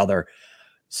of each other.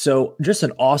 So just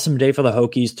an awesome day for the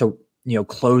Hokies to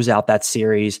close out that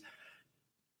series.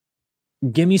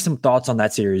 Give me some thoughts on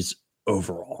that series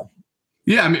overall.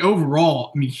 Yeah,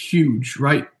 overall, huge,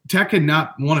 right? Tech had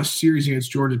not won a series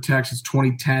against Georgia Tech since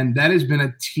 2010. That has been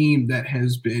a team that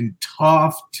has been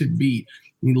tough to beat.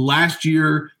 I mean, last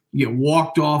year, you get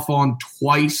walked off on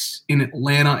twice in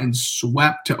Atlanta and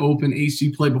swept to open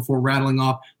AC play before rattling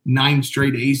off 9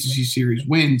 straight ACC series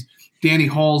wins. Danny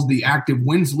Hall's the active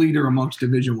wins leader amongst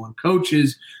Division I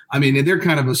coaches. I mean, they're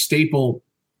kind of a staple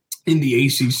in the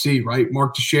ACC, right?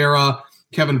 Mark Teixeira,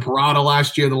 Kevin Parada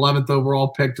last year, the 11th overall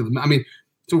pick to them. I mean,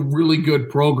 it's a really good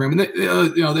program. And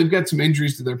they've got some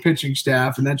injuries to their pitching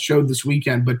staff, and that showed this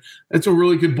weekend. But it's a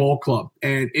really good ball club.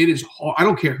 And it is hard. I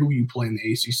don't care who you play in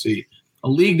the ACC. A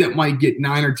league that might get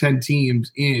 9 or 10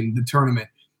 teams in the tournament,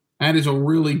 that is a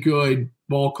really good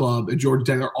ball club at Georgia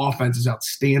Tech. Their offense is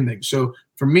outstanding. So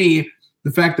for me,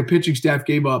 the fact the pitching staff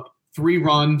gave up 3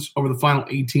 runs over the final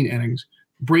 18 innings,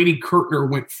 Brady Kirtner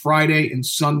went Friday and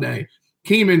Sunday,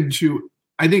 came into,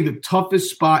 I think, the toughest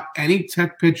spot any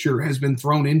Tech pitcher has been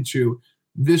thrown into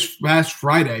this past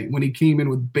Friday when he came in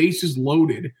with bases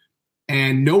loaded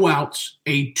and no outs,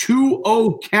 a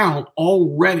 2-0 count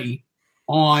already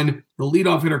on the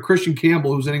leadoff hitter, Christian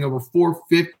Campbell, who's hitting over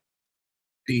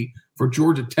 450 for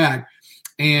Georgia Tech,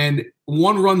 and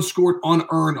 1 run scored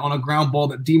unearned on a ground ball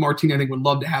that DeMartini, I think, would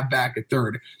love to have back at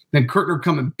third. Then Kirtner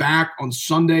coming back on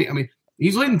Sunday. I mean,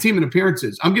 he's leading the team in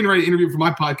appearances. I'm getting ready to interview for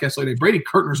my podcast later. Brady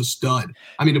Kirtner's a stud.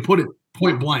 I mean, to put it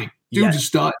point blank, dude's a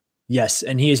stud. Yes,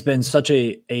 and he has been such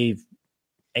a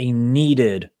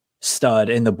needed stud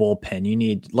in the bullpen. You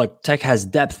need, like, Tech has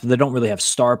depth. They don't really have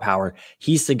star power.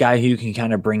 He's the guy who you can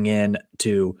kind of bring in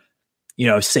to,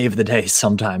 save the day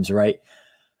sometimes, right?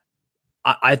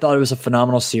 I thought it was a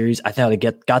phenomenal series. I thought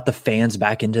it got the fans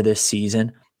back into this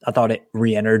season. I thought it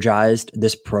re-energized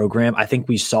this program. I think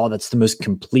we saw that's the most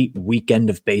complete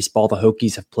weekend of baseball the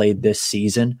Hokies have played this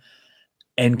season.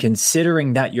 And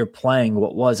considering that you're playing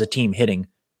what was a team hitting,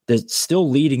 that's still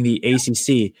leading the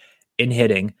ACC in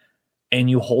hitting, and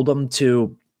you hold them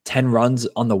to 10 runs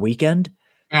on the weekend,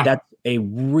 that's a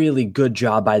really good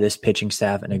job by this pitching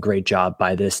staff and a great job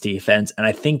by this defense. And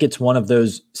I think it's one of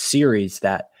those series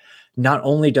that not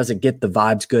only does it get the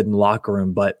vibes good in the locker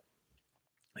room, but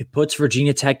it puts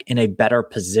Virginia Tech in a better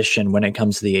position when it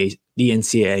comes to the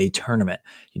NCAA tournament.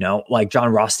 Like John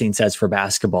Rothstein says for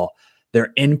basketball,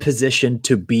 they're in position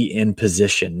to be in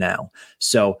position now.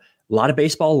 So a lot of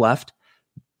baseball left,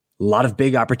 a lot of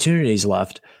big opportunities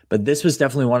left, but this was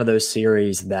definitely one of those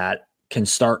series that can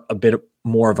start a bit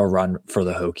more of a run for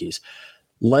the Hokies.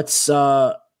 Let's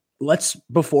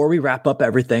before we wrap up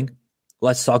everything,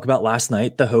 let's talk about last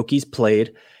night. The Hokies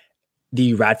played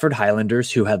the Radford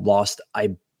Highlanders, who had lost,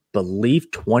 I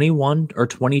believe, 21 or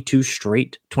 22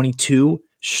 straight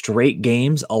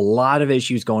games. A lot of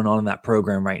issues going on in that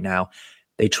program right now.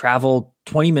 They traveled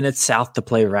 20 minutes south to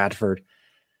play Radford.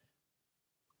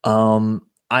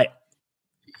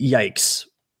 Yikes.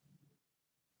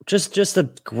 Just a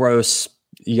gross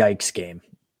yikes game.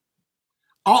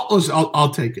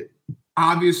 I'll take it.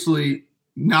 Obviously,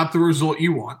 not the result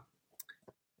you want.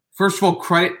 First of all,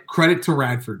 credit to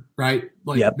Radford, right?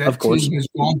 That of course. Team has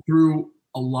gone through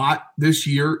a lot this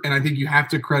year, and I think you have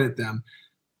to credit them.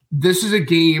 This is a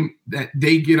game that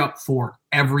they get up for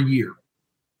every year.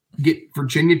 Get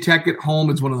Virginia Tech at home.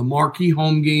 It's one of the marquee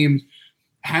home games.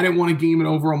 Hadn't won a game in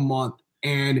over a month,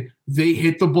 and they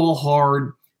hit the ball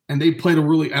hard, and they played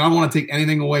and I don't want to take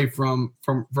anything away from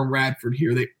Radford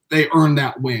here. They earned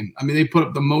that win. I mean, they put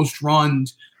up the most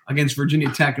runs against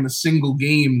Virginia Tech in a single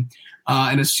game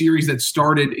in a series that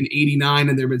started in 89,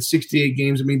 and there have been 68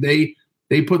 games. I mean,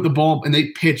 they put the ball and they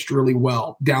pitched really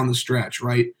well down the stretch,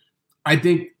 right? I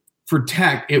think for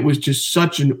Tech, it was just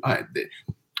such an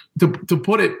to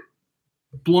put it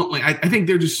bluntly, I think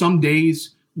there are just some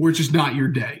days where it's just not your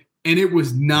day, and it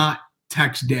was not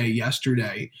Tech's day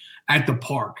yesterday at the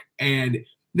Park. And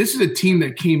this is a team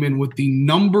that came in with the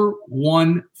number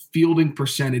 1 fielding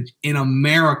percentage in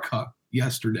America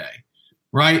yesterday,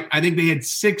 right? I think they had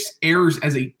 6 errors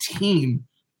as a team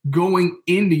going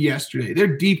into yesterday.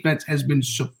 Their defense has been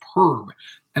superb.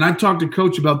 And I've talked to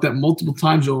Coach about that multiple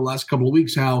times over the last couple of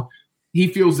weeks, how he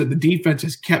feels that the defense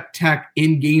has kept Tech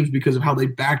in games because of how they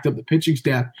backed up the pitching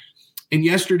staff. And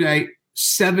yesterday,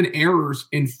 7 errors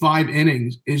in 5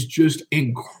 innings is just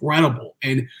incredible.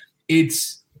 And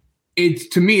it's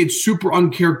to me, it's super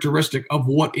uncharacteristic of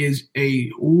what is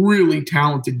a really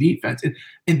talented defense.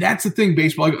 And that's the thing,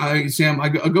 baseball. Sam, I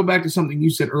go back to something you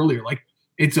said earlier. Like,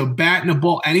 it's a bat and a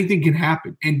ball. Anything can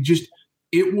happen. And just,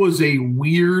 it was a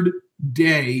weird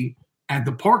day at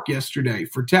the Park yesterday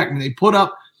for Tech. I mean, they put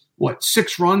up,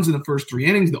 6 runs in the first 3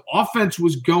 innings. The offense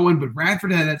was going, but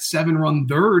Radford had that 7-run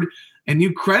third. And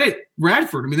you credit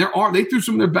Radford. I mean, they threw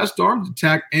some of their best arms to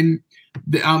Tech. And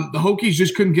The Hokies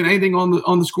just couldn't get anything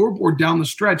on the scoreboard down the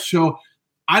stretch. So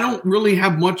I don't really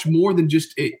have much more than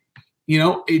just it.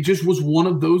 It just was one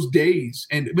of those days.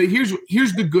 But here's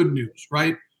the good news,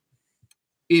 right?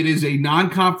 It is a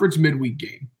non-conference midweek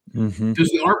game. Mm-hmm. Does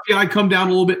the RPI come down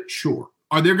a little bit? Sure.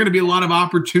 Are there going to be a lot of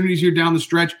opportunities here down the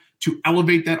stretch to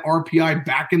elevate that RPI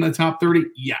back in the top 30?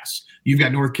 Yes. You've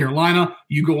got North Carolina.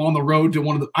 You go on the road to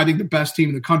one of the best team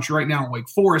in the country right now, Wake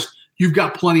Forest. You've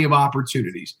got plenty of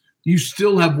opportunities. You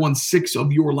still have won 6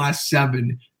 of your last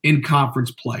 7 in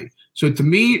conference play. So to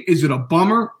me, is it a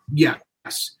bummer? Yes.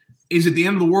 Is it the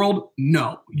end of the world?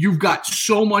 No. You've got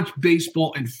so much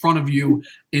baseball in front of you.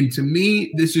 And to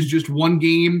me, this is just one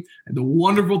game. And the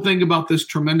wonderful thing about this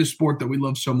tremendous sport that we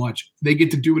love so much, they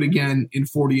get to do it again in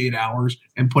 48 hours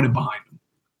and put it behind them.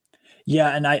 Yeah,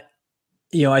 and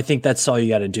I think that's all you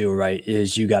got to do, right,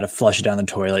 is you got to flush it down the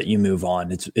toilet. You move on.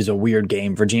 It's a weird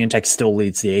game. Virginia Tech still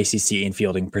leads the ACC in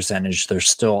fielding percentage. They're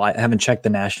still – I haven't checked the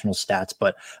national stats,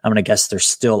 but I'm going to guess they're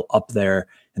still up there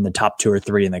in the top 2 or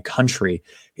 3 in the country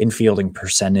in fielding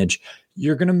percentage.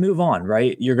 You're going to move on,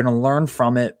 right? You're going to learn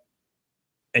from it,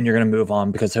 and you're going to move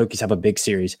on because Hokies have a big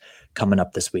series coming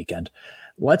up this weekend.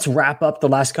 Let's wrap up the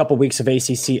last couple weeks of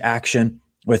ACC action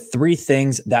with 3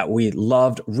 things that we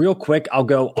loved. Real quick, I'll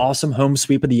go awesome home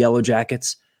sweep of the Yellow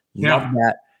Jackets. Love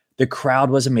that. The crowd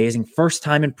was amazing. First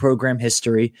time in program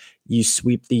history, you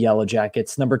sweep the Yellow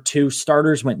Jackets. Number 2,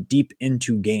 starters went deep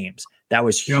into games. That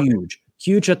was huge.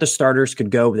 Huge that the starters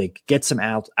could go. They could get some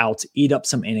outs, eat up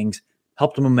some innings,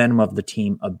 help the momentum of the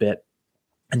team a bit.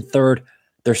 And third,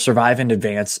 their survive and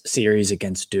advance series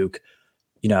against Duke.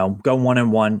 Go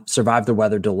 1-1, survive the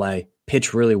weather delay,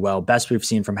 pitch really well. Best we've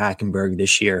seen from Hackenberg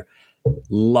this year.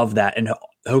 Love that. And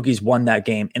Hokies won that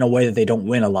game in a way that they don't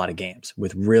win a lot of games,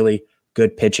 with really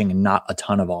good pitching and not a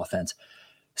ton of offense.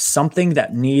 Something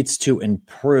that needs to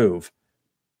improve.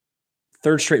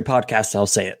 Third straight podcast, I'll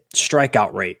say it.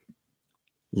 Strikeout rate.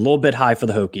 A little bit high for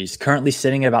the Hokies. Currently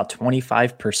sitting at about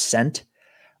 25%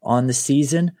 on the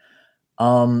season.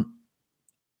 I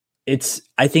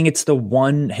think it's the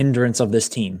one hindrance of this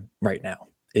team right now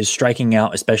is striking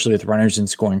out, especially with runners in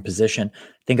scoring position.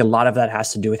 I think a lot of that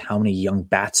has to do with how many young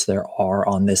bats there are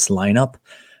on this lineup.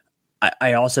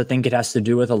 I also think it has to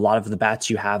do with a lot of the bats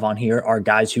you have on here are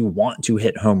guys who want to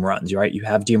hit home runs, right? You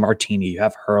have DiMartini, you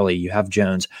have Hurley, you have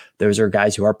Jones. Those are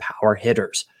guys who are power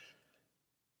hitters.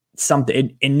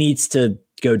 It needs to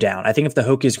go down. I think if the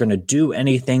Hokies are going to do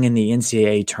anything in the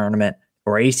NCAA tournament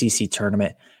or ACC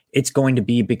tournament, it's going to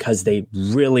be because they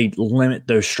really limit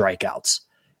those strikeouts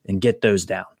and get those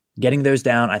down. Getting those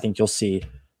down, I think you'll see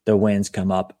the wins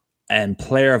come up. And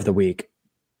player of the week,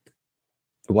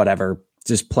 whatever,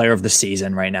 just player of the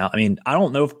season right now. I mean, I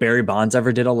don't know if Barry Bonds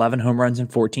ever did 11 home runs in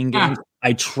 14 games.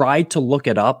 I tried to look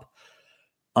it up.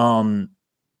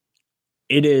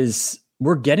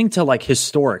 We're getting to like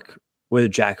historic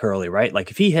with Jack Hurley, right?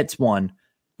 Like if he hits 1,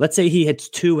 let's say he hits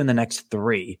 2 in the next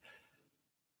 3,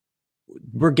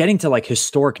 we're getting to like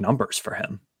historic numbers for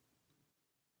him.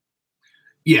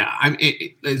 Yeah.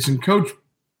 Listen, Coach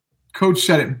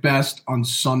said it best on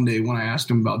Sunday when I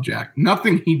asked him about Jack.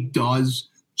 Nothing he does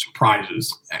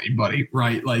surprises anybody,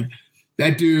 right? Like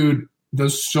that dude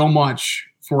does so much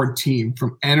for a team,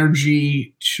 from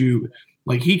energy to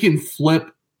like he can flip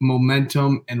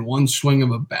momentum and one swing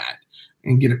of a bat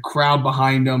and get a crowd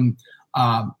behind him.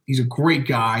 He's a great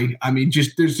guy. I mean,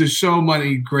 there's just so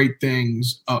many great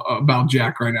things about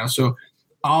Jack right now. So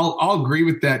I'll agree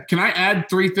with that. Can I add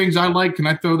 3 things I like? Can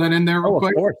I throw that in there real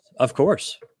quick? Of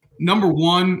course. Number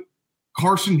 1,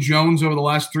 Carson Jones over the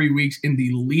last 3 weeks in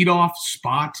the leadoff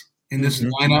spot in this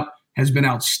lineup has been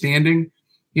outstanding.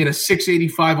 He had a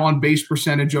 .685 on base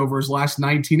percentage over his last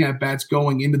 19 at-bats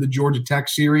going into the Georgia Tech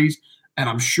series, and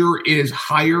I'm sure it is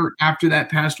higher after that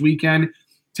past weekend.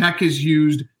 Tech has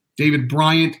used David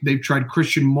Bryant. They've tried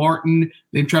Christian Martin.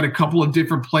 They've tried a couple of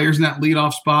different players in that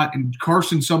leadoff spot, and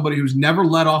Carson, somebody who's never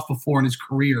led off before in his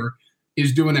career,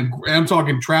 is doing I'm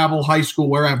talking travel, high school,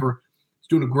 wherever, is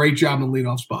doing a great job in the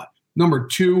leadoff spot. Number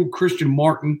 2, Christian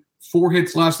Martin, 4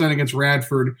 hits last night against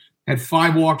Radford, had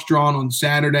 5 walks drawn on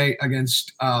Saturday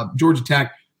against Georgia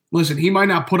Tech. Listen, he might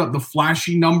not put up the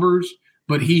flashy numbers,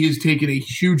 but he has taken a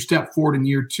huge step forward in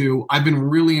year 2. I've been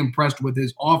really impressed with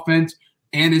his offense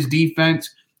and his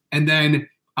defense. And then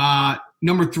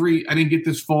number 3, I didn't get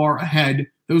this far ahead.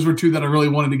 Those were 2 that I really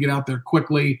wanted to get out there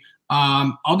quickly.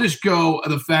 I'll just go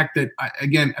the fact that, I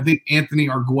think Anthony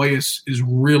Arguelles is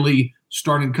really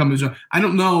starting to come to his own. I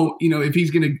don't know, if he's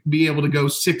going to be able to go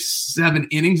 6-7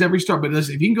 innings every start, but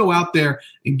listen, if he can go out there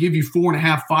and give you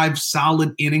 4.5, 5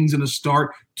 solid innings in a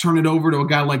start, turn it over to a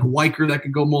guy like Weicker that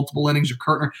could go multiple innings, or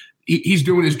Kurtner, he's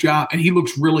doing his job, and he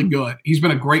looks really good. He's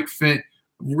been a great fit.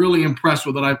 Really impressed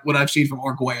with what I've seen from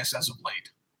Arguelles as of late.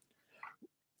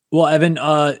 Well, Evan,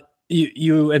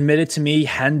 you admitted to me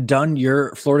hadn't done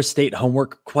your Florida State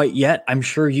homework quite yet. I'm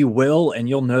sure you will, and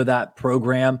you'll know that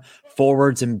program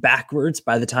forwards and backwards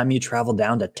by the time you travel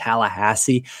down to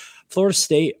Tallahassee. Florida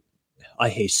State, a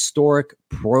historic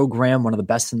program, one of the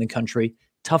best in the country.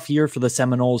 Tough year for the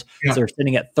Seminoles. Yeah. They're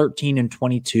sitting at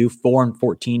 13-22,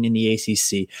 4-14 in the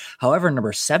ACC. However,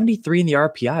 number 73 in the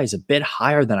RPI is a bit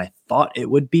higher than I thought it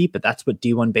would be, but that's what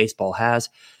D1 baseball has.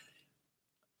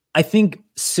 I think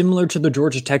similar to the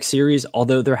Georgia Tech series,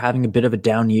 although they're having a bit of a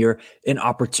down year, an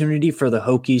opportunity for the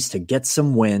Hokies to get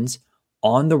some wins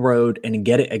on the road and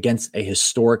get it against a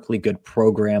historically good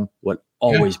program would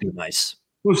always be nice.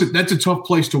 Listen, that's a tough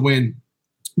place to win.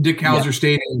 Dick Hauser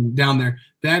Stadium down there.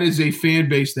 That is a fan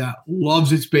base that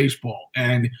loves its baseball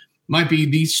and might be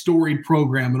the storied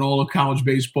program in all of college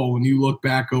baseball when you look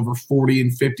back over 40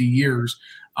 and 50 years.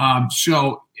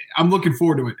 So I'm looking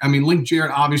forward to it. I mean, Link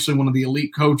Jarrett, obviously one of the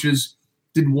elite coaches,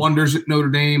 did wonders at Notre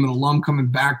Dame, an alum coming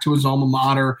back to his alma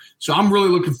mater. So I'm really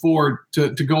looking forward to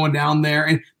going down there.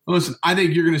 And listen, I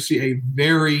think you're going to see a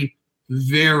very,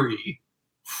 very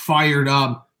fired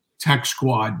up Tech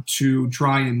squad to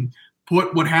try and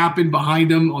put what happened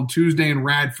behind them on Tuesday in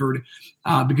Radford.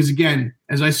 Because, again,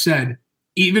 as I said,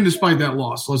 even despite that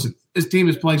loss, listen, this team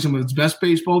is playing some of its best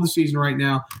baseball of the season right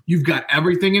now. You've got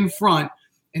everything in front.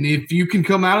 And if you can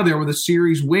come out of there with a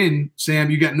series win,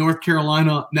 Sam, you got North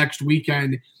Carolina next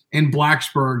weekend and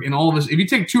Blacksburg and all of us. If you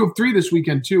take 2 of 3 this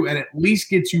weekend, too, it at least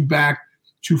gets you back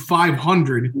to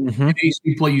 500 in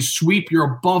ACC play. You sweep, you're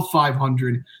above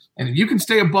 500. And if you can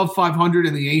stay above 500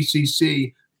 in the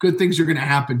ACC, good things are going to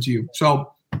happen to you.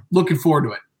 So looking forward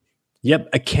to it. Yep,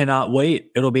 I cannot wait.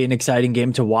 It'll be an exciting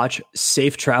game to watch.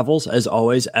 Safe travels, as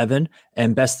always, Evan,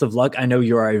 and best of luck. I know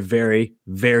you are a very,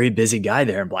 very busy guy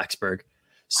there in Blacksburg.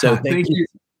 So thank you.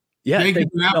 Yeah, thank you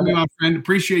for having me, my friend.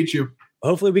 Appreciate you.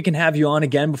 Hopefully we can have you on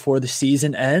again before the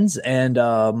season ends. And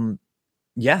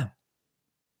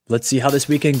let's see how this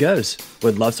weekend goes.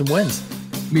 Would love some wins.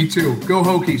 Me too. Go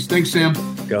Hokies. Thanks, Sam.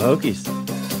 Go Hokies.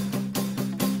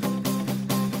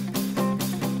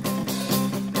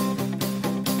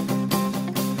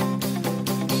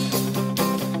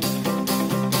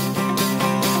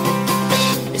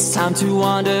 Time to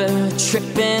wander,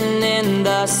 tripping in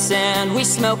the sand. We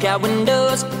smoke out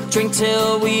windows, drink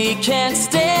till we can't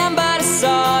stand. But I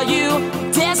saw you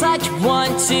dance like you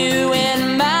want to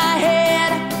in my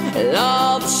head. And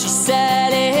all that she said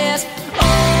is, oh,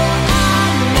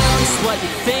 I know just what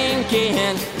you're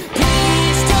thinking.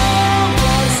 Please don't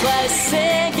go, just let it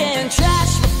sink in.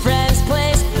 Trash your friend's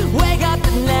place, wake up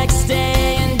the next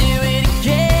day and do it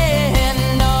again.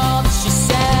 And all that she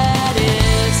said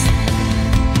is,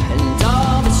 and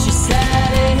all that she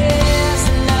said is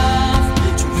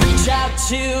enough to reach out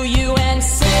to you.